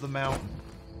god of the mountain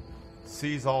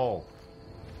sees all.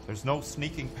 There's no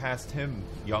sneaking past him,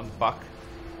 young buck.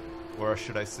 Or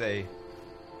should I say,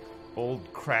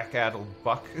 old crack-addled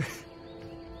buck.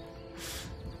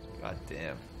 God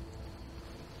damn.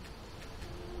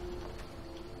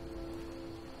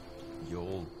 You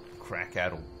old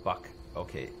crack-addled buck.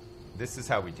 Okay, this is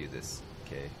how we do this.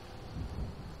 Okay.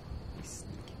 We sneak.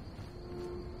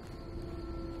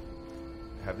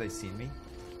 Have they seen me?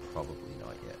 Probably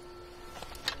not yet.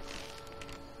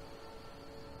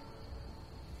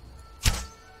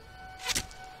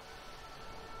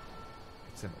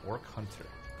 It's an orc hunter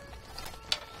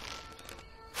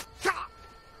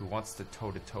who wants to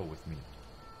toe-to-toe with me.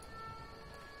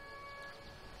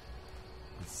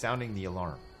 He's sounding the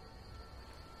alarm.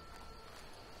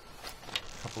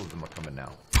 A couple of them are coming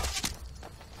now.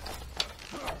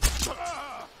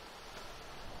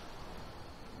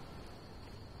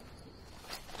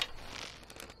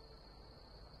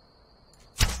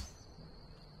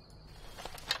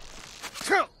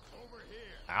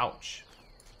 Ouch.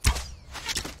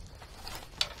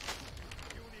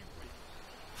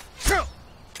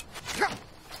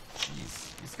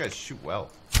 Jeez, these guys shoot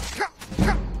well.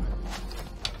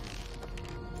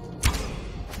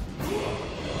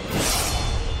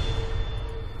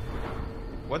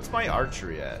 What's my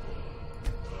archery at?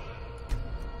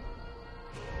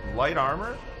 Light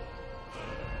armor?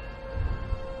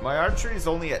 My archery is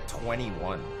only at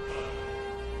 21.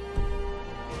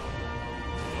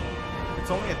 It's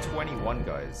only at 21,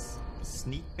 guys.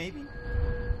 Sneak, maybe?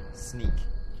 Sneak.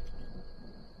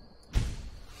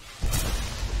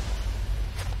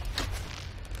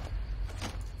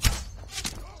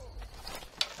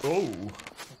 Oh.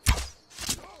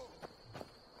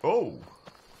 Oh.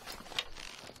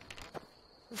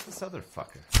 Where's this other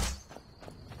fucker?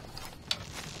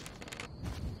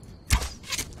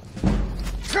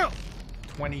 Kill!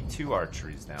 22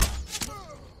 archeries now.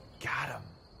 Got him.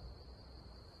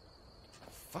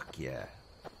 Fuck yeah.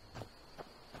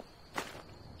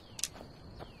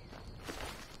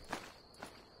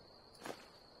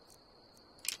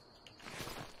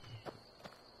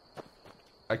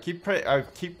 I keep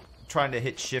trying to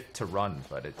hit shift to run,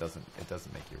 but it doesn't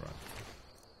make you run.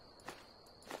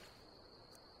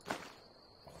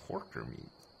 Horker meat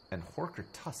and horker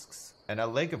tusks and a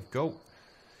leg of goat.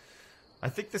 I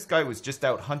think this guy was just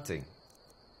out hunting.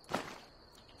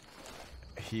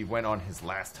 He went on his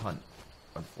last hunt,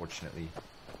 unfortunately.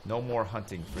 No more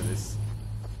hunting for this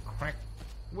crack.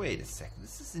 Wait a second,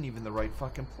 this isn't even the right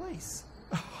fucking place.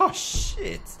 Oh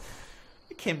shit!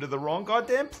 I came to the wrong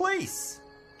goddamn place.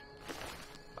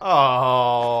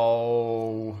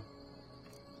 Oh.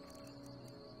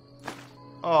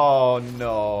 Oh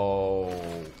no.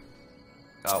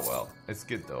 Oh well, it's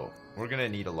good though. We're gonna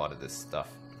need a lot of this stuff,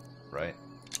 right?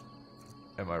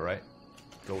 Am I right?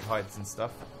 Goat hides and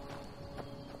stuff.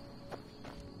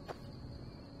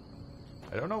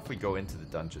 I don't know if we go into the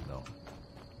dungeon though.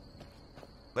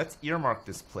 Let's earmark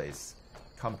this place.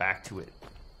 Come back to it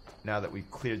now that we've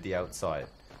cleared the outside.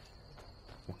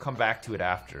 We'll come back to it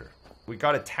after. We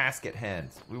got a task at hand.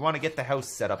 We want to get the house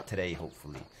set up today,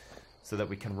 hopefully, so that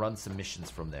we can run some missions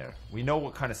from there. We know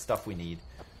what kind of stuff we need.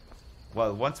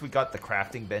 Well, once we got the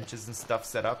crafting benches and stuff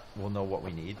set up, we'll know what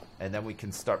we need. And then we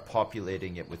can start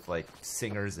populating it with, like,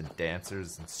 singers and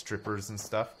dancers and strippers and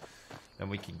stuff. Then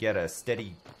we can get a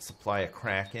steady supply of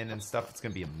crack in and stuff. It's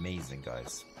going to be amazing,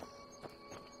 guys.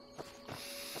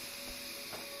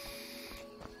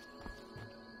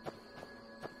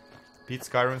 Beat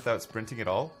Skyrim without sprinting at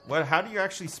all? Well, how do you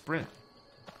actually sprint?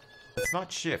 It's not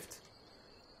shift.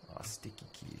 Oh, sticky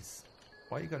keys.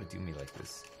 Why you gotta do me like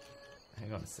this?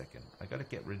 Hang on a second. I gotta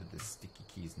get rid of this sticky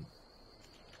keys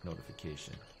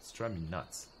notification. It's driving me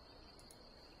nuts.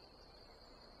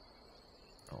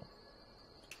 Oh.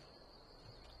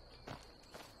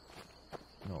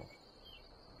 No.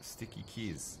 Sticky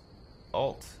keys.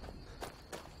 Alt.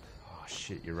 Oh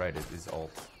shit, you're right, it is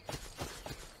Alt.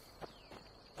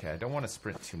 Okay, I don't want to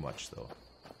sprint too much though.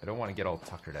 I don't want to get all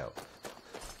tuckered out.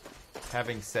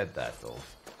 Having said that though,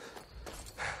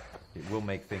 it will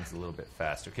make things a little bit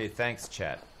faster. Okay, thanks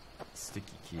chat.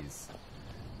 Sticky keys.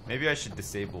 Maybe I should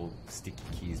disable sticky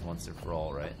keys once and for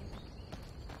all, right?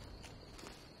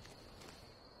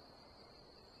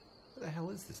 Where the hell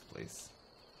is this place?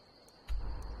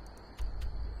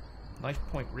 Knife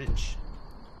Point Ridge.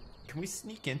 Can we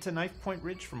sneak into Knife Point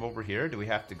Ridge from over here, or do we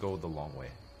have to go the long way?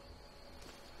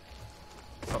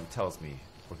 Something tells me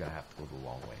we're gonna have to go the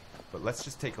long way. But let's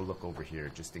just take a look over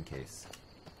here, just in case.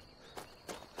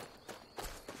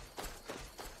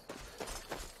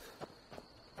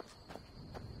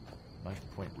 Knife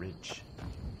Point Ridge.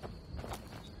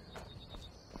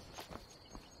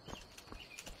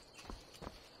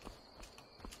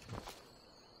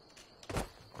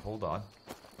 Hold on.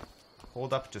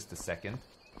 Hold up just a second.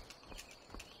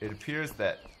 It appears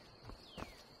that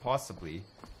possibly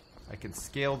I can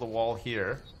scale the wall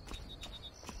here,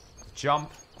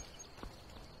 jump,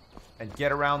 and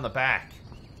get around the back.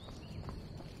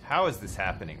 How is this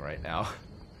happening right now?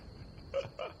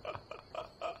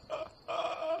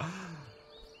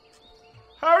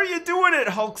 How are you doing it,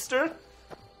 Hulkster?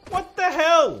 What the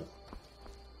hell?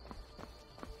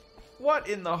 What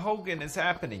in the Hogan is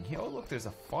happening? Oh, look, there's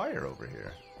a fire over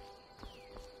here.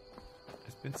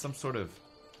 There's been some sort of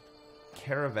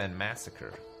caravan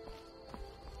massacre.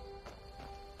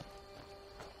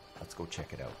 Let's go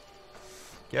check it out.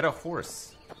 Get a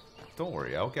horse. Don't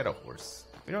worry, I'll get a horse.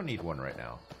 We don't need one right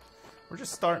now. We're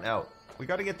just starting out. We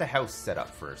got to get the house set up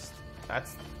first.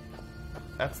 That's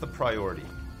the priority.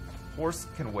 Horse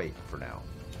can wait for now.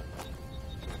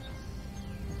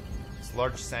 This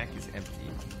large sack is empty,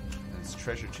 and this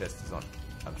treasure chest is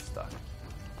unstuck.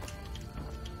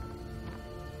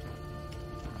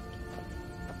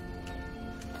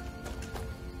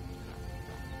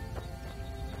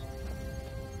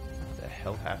 What the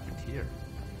hell happened here?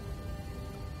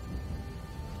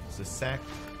 It's a sack.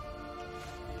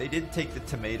 They did take the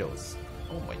tomatoes.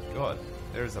 Oh my god.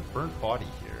 There's a burnt body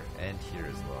here and here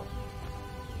as well.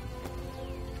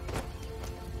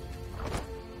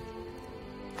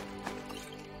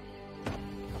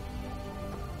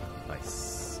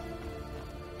 Nice.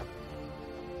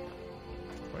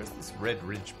 Where's this Red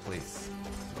Ridge place?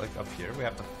 Like up here? We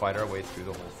have to fight our way through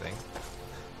the whole thing.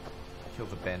 Kill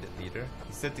the bandit leader.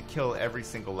 He said to kill every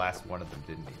single last one of them,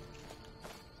 didn't he?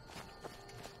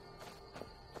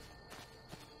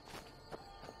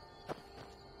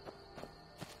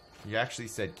 He actually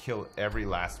said kill every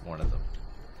last one of them.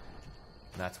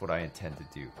 And that's what I intend to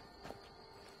do.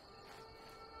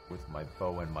 With my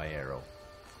bow and my arrow.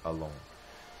 Alone.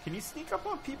 Can you sneak up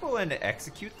on people and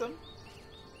execute them?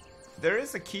 There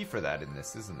is a key for that in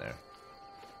this, isn't there?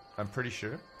 I'm pretty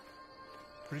sure.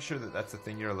 Pretty sure that that's a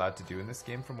thing you're allowed to do in this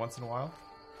game from once in a while.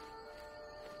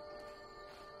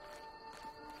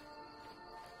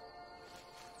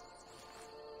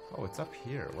 Oh, it's up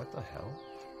here. What the hell?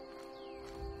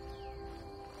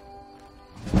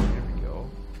 Here we go.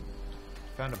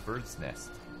 Found a bird's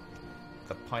nest.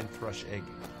 The pine thrush egg.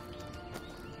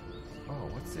 Oh,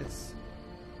 what's this?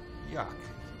 Yuck.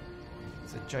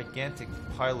 It's a gigantic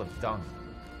pile of dung.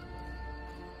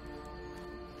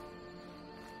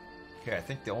 Okay, I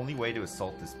think the only way to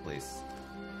assault this place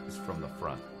is from the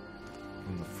front.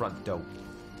 From the front door.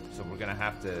 So we're gonna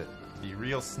have to be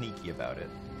real sneaky about it.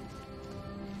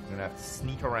 We're gonna have to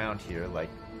sneak around here like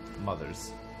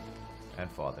mothers and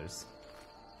fathers.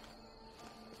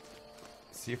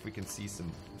 See if we can see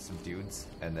some dudes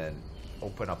and then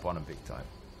open up on them big time.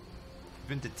 We've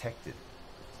been detected.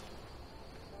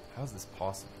 How is this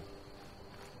possible?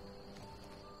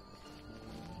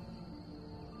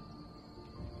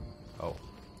 Oh.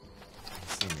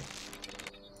 See me.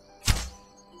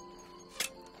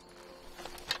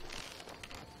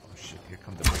 Oh shit, here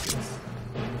come the brigands.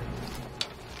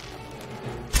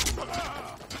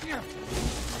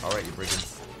 Alright, you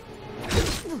brigands.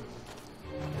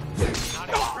 Not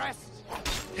impressed.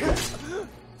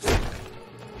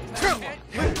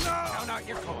 Count out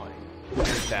your coin.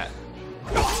 There's that.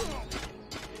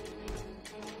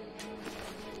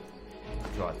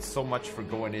 God, so much for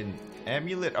going in.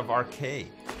 Amulet of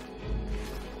Arcade.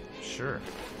 Sure,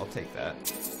 I'll take that.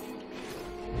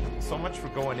 So much for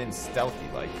going in stealthy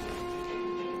like.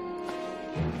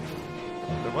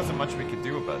 There wasn't much we could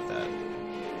do about that.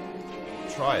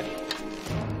 Try it.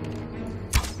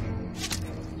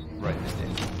 Right in the dick.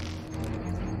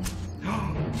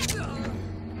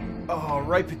 Oh,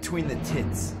 right between the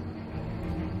tits.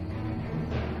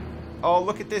 Oh,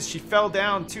 look at this. She fell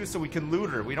down too so we can loot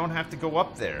her. We don't have to go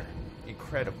up there.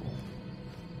 Incredible.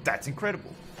 That's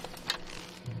incredible.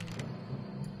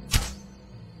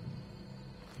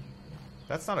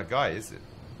 That's not a guy, is it?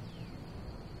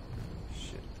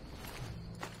 Shit.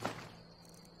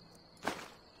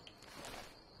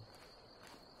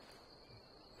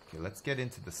 Okay, let's get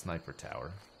into the sniper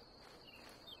tower.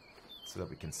 So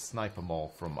that we can snipe them all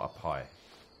from up high.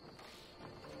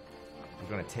 We're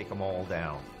gonna take them all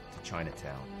down to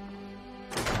Chinatown.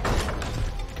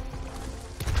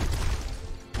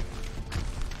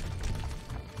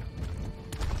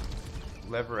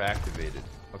 Lever activated.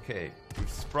 Okay, we've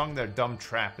sprung their dumb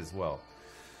trap as well.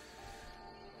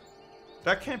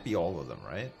 That can't be all of them,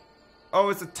 right? Oh,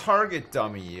 it's a target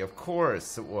dummy. Of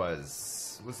course it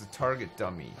was. It was a target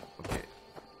dummy. Okay.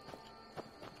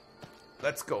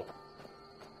 Let's go.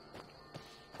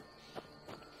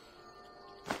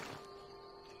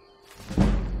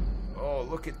 Oh,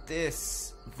 look at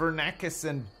this. Vernacus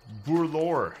and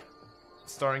Bourlor.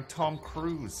 Starring Tom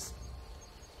Cruise.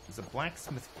 There's a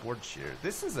blacksmith forge here.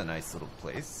 This is a nice little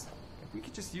place. We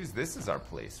could just use this as our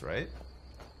place, right?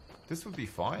 This would be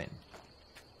fine.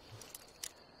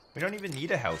 We don't even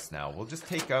need a house now. We'll just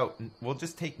take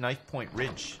Knife Point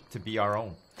Ridge to be our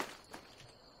own.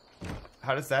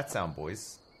 How does that sound,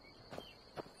 boys?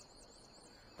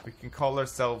 We can call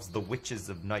ourselves the Witches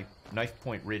of Knife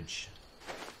Point Ridge.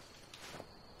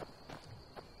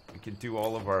 We can do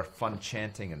all of our fun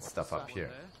chanting and stuff up here.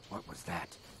 What was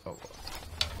that? Oh,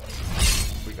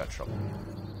 we got trouble.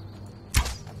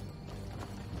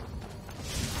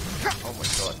 Oh my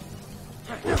god.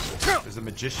 There's a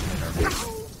magician in our base.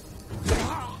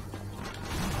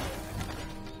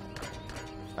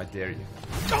 I dare you.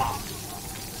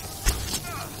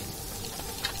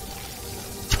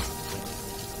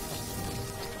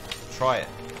 Try it.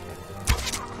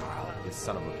 You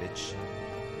son of a bitch.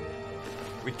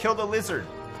 We killed a lizard.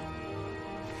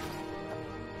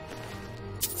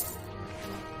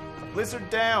 Lizard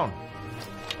down.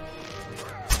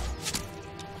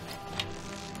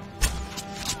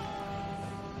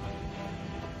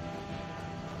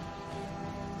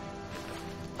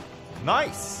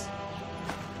 Nice.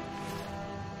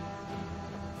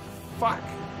 Fuck.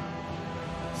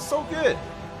 So good.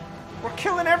 We're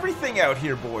killing everything out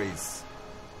here, boys.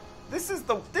 This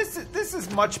is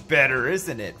much better,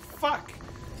 isn't it? Fuck.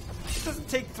 It doesn't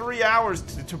take 3 hours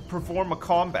to perform a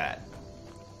combat.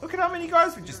 Look at how many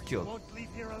guys we just killed. Won't leave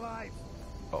here alive.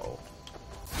 Uh-oh.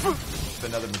 It's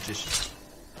another magician.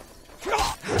 Take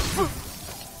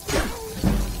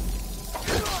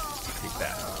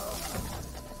that.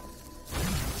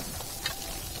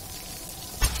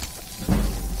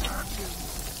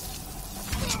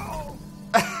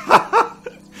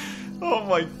 Oh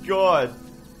my god.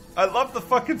 I love the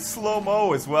fucking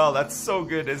slow-mo as well. That's so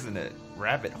good, isn't it?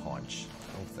 Rabbit haunch.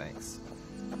 No thanks.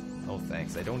 No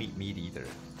thanks. I don't eat meat either.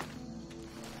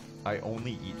 I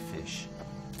only eat fish.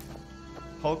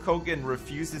 Hulk Hogan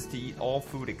refuses to eat all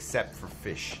food except for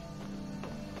fish.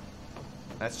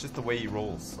 That's just the way he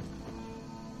rolls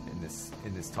in this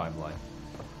timeline.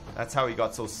 That's how he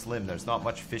got so slim. There's not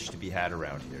much fish to be had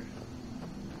around here.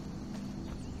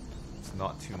 It's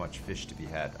not too much fish to be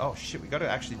had. Oh shit, we gotta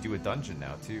actually do a dungeon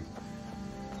now too.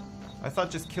 I thought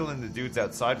just killing the dudes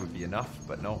outside would be enough,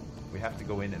 but no. We have to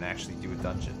go in and actually do a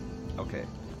dungeon. Okay,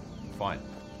 fine.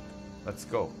 Let's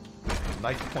go.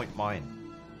 Knife Point Mine.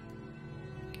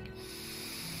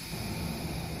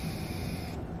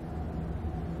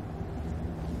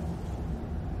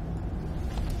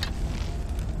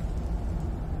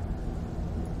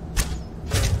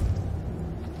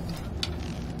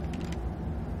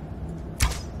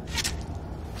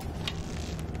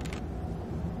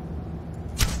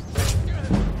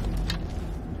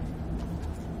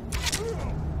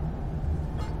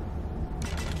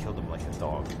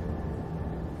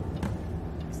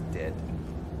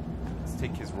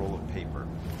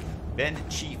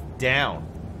 Chief down.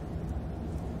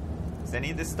 Is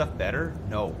any of this stuff better?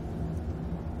 No.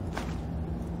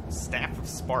 Staff of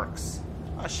Sparks.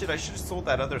 Oh shit, I should have sold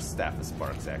that other Staff of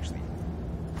Sparks actually.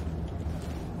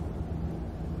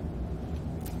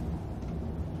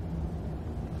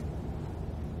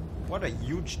 What a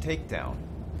huge takedown.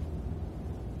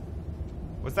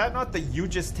 Was that not the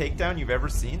hugest takedown you've ever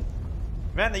seen?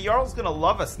 Man, the Jarl's gonna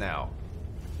love us now.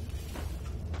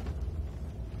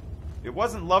 It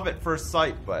wasn't love at first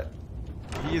sight, but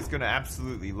he is going to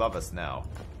absolutely love us now.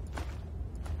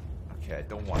 Okay, I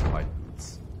don't want hide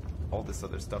boots. All this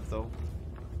other stuff, though,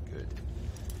 good.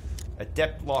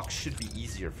 Adept lock should be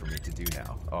easier for me to do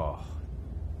now. Oh,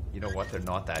 you know what? They're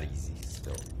not that easy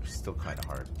still. They're still kind of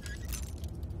hard.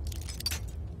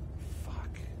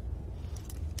 Fuck.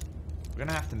 We're going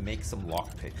to have to make some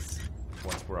lockpicks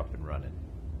once we're up and running.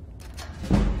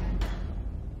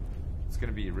 Going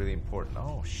to be really important.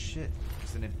 Oh shit,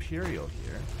 there's an Imperial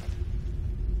here.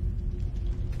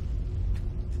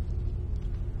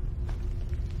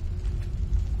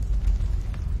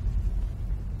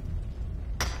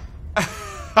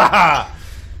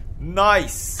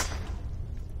 Nice.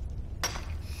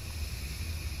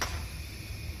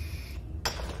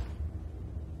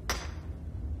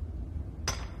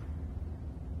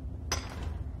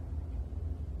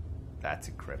 That's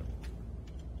incredible.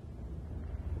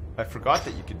 I forgot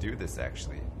that you could do this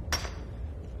actually.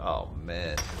 Oh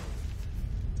man.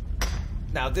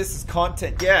 Now this is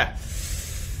content. Yeah.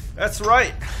 That's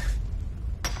right.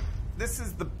 This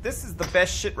is the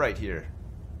best shit right here.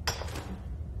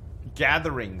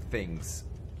 Gathering things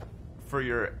for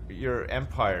your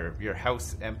empire, your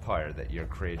house empire that you're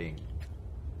creating.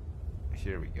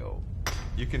 Here we go.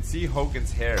 You can see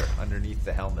Hogan's hair underneath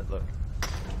the helmet, look.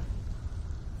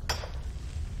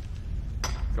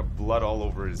 Got blood all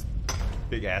over his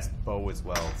big ass bow as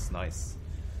well. It's nice.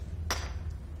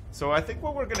 So I think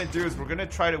what we're gonna do is we're gonna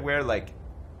try to wear like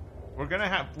we're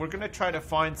gonna try to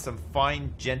find some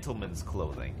fine gentleman's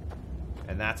clothing,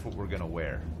 and that's what we're gonna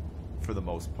wear for the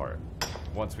most part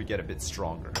once we get a bit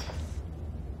stronger.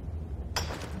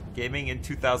 Gaming in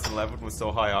 2011 was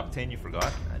so high octane, you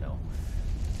forgot? I know.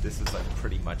 This is like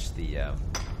pretty much the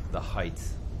height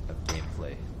of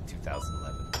gameplay.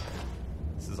 2011.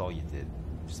 This is all you did.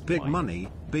 Big money,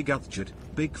 big Uthjerd,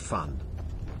 big fun.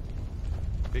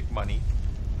 Big money,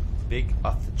 big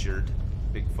Uthjerd,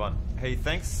 big fun. Hey,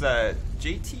 thanks,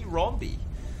 JT Romby.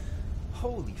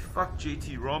 Holy fuck,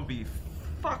 JT Romby.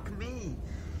 Fuck me.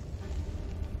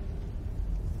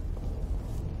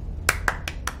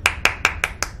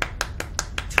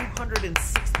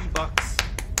 $260.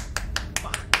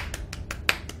 Fuck.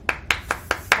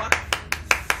 Fuck.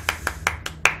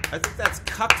 I think that's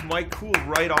cucked my cool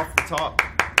right off the top.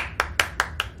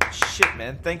 Shit,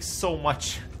 man. Thanks so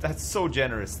much. That's so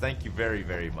generous. Thank you very,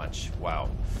 very much. Wow.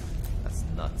 That's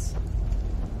nuts.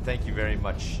 Thank you very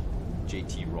much,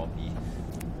 JT Romby.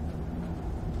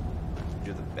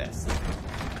 You're the best.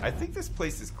 I think this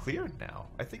place is cleared now.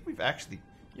 I think we've actually...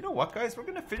 You know what, guys? We're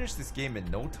going to finish this game in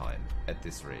no time at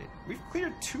this rate. We've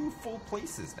cleared 2 full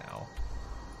places now.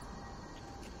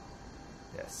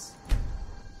 Yes.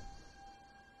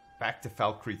 Back to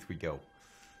Falkreath we go.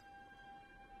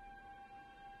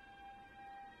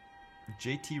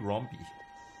 JT Romby.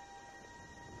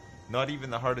 Not even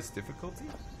the hardest difficulty?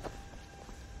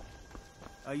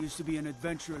 I used to be an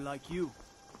adventurer like you,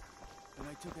 but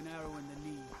I took an arrow in the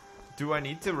knee. Do I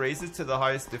need to raise it to the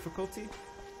highest difficulty?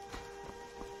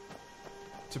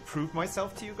 To prove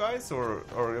myself to you guys? Or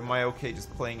am I okay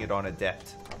just playing it on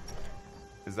Adept?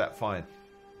 Is that fine?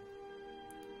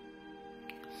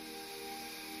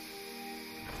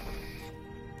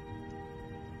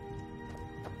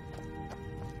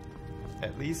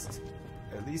 At least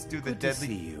do the Good deadly...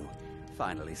 to see you.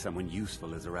 Finally someone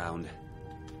useful is around.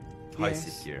 Hi, Yes?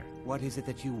 Sitgir. What is it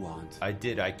that you want? I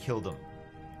did. I killed him.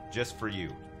 Just for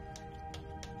you.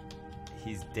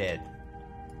 He's dead.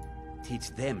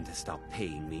 Teach them to stop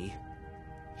paying me.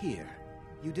 Here,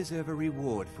 you deserve a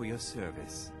reward for your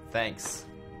service. Thanks.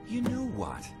 You know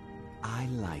what? I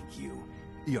like you.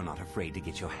 You're not afraid to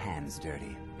get your hands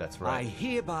dirty. That's right. I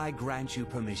hereby grant you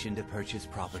permission to purchase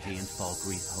property in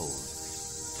Falkreath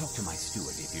Hold. Talk to my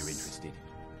steward if you're interested.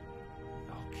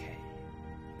 Okay.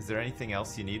 Is there anything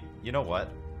else you need? You know what?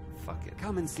 Fuck it.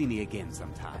 Come and see me again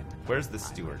sometime. Where's the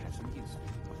steward?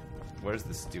 Where's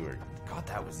the steward? God,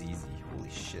 that was easy.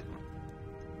 Holy shit.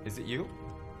 Is it you?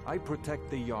 I protect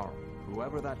the Jarl,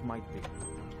 whoever that might be.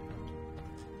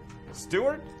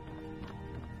 Steward?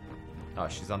 Oh,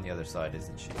 she's on the other side,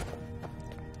 isn't she?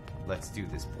 Let's do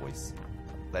this, boys.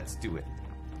 Let's do it.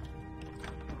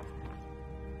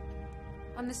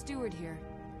 I'm the steward here.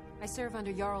 I serve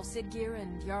under Jarl Sidgeir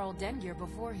and Jarl Dengir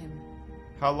before him.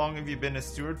 How long have you been a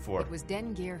steward for? It was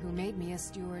Dengir who made me a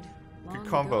steward. Long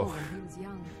combo. ago when he was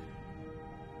young.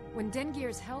 When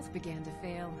Dengir's health began to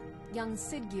fail, young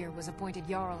Sidgeir was appointed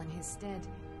Jarl in his stead.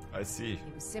 I see.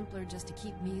 It was simpler just to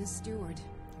keep me as steward.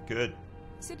 Good.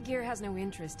 Sidgeir has no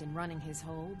interest in running his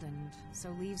hold, and so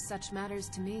leaves such matters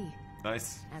to me.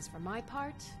 Nice. As for my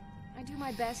part, I do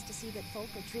my best to see that folk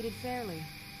are treated fairly.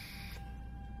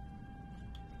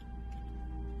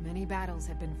 Many battles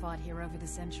have been fought here over the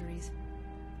centuries.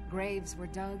 Graves were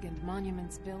dug and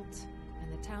monuments built,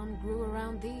 and the town grew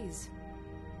around these.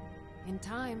 In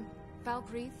time,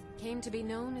 Falkreath came to be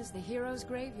known as the Heroes'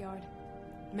 Graveyard.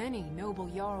 Many noble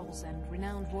jarls and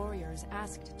renowned warriors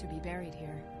asked to be buried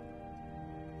here.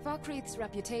 Falkreath's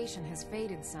reputation has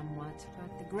faded somewhat,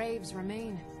 but the graves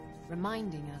remain,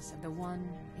 reminding us of the one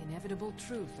inevitable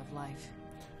truth of life.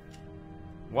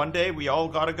 One day we all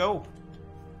gotta go.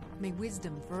 May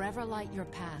wisdom forever light your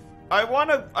path.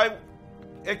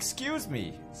 Excuse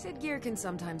me. Sidgeir can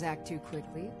sometimes act too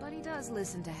quickly, but he does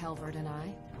listen to Helvard and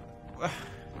I.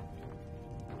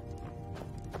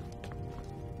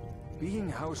 Being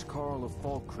House Carl of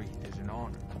Falkreath is an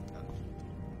honor.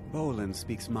 Bolin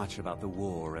speaks much about the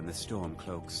war and the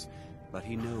Stormcloaks, but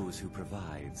he knows who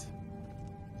provides.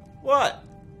 What?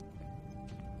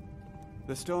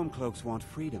 The Stormcloaks want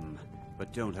freedom,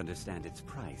 but don't understand its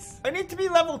price. I need to be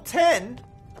level 10?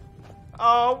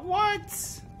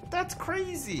 What? That's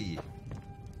crazy.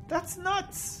 That's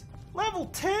nuts. Level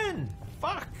 10.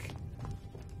 Fuck.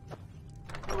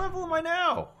 What level am I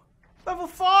now? Level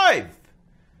 5.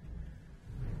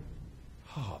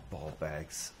 Oh, ball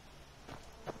bags.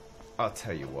 I'll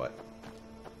tell you what.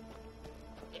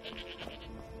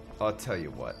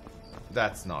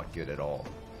 That's not good at all.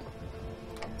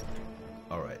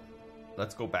 Alright.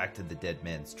 Let's go back to the dead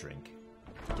man's drink.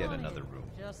 Get another room.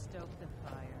 Just stoke the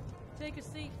fire. Take a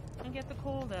seat and get the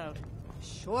cold out.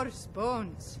 Sure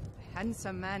bones.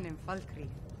 Handsome man in Falkreath.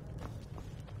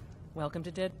 Welcome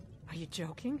to Dead. Are you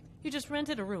joking? You just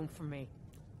rented a room for me.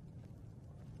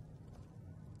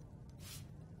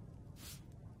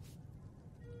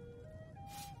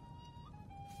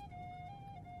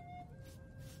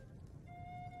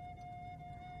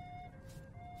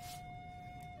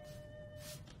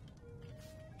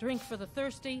 Drink for the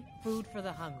thirsty, food for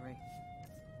the hungry.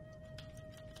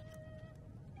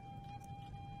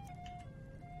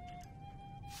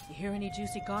 You hear any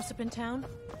juicy gossip in town?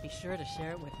 Be sure to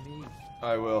share it with me.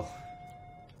 I will.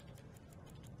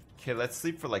 Okay, let's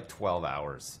sleep for like 12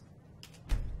 hours.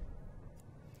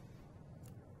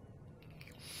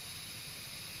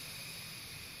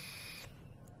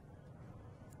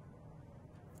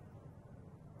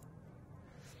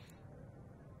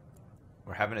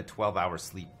 We're having a 12-hour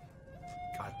sleep.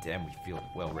 God damn, we feel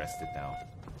well rested now.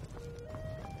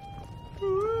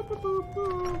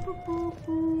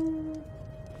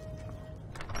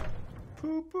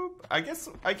 Poop, poop. I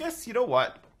guess, you know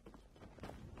what?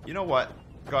 You know what,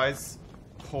 guys?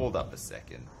 Hold up a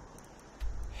second.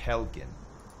 Helgen.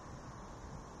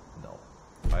 No.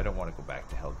 I don't want to go back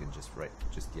to Helgen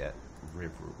just yet.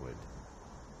 Riverwood.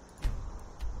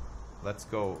 Let's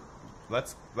go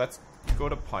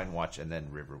to Pine Watch and then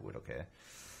Riverwood, okay?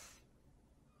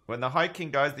 When the High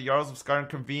King dies, the Jarls of Skyrim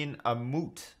convene a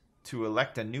moot to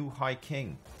elect a new High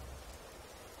King.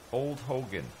 Old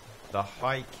Hogan, the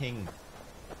High King.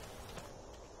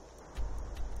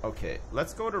 Okay,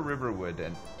 let's go to Riverwood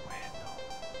and...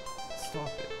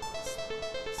 Stop it.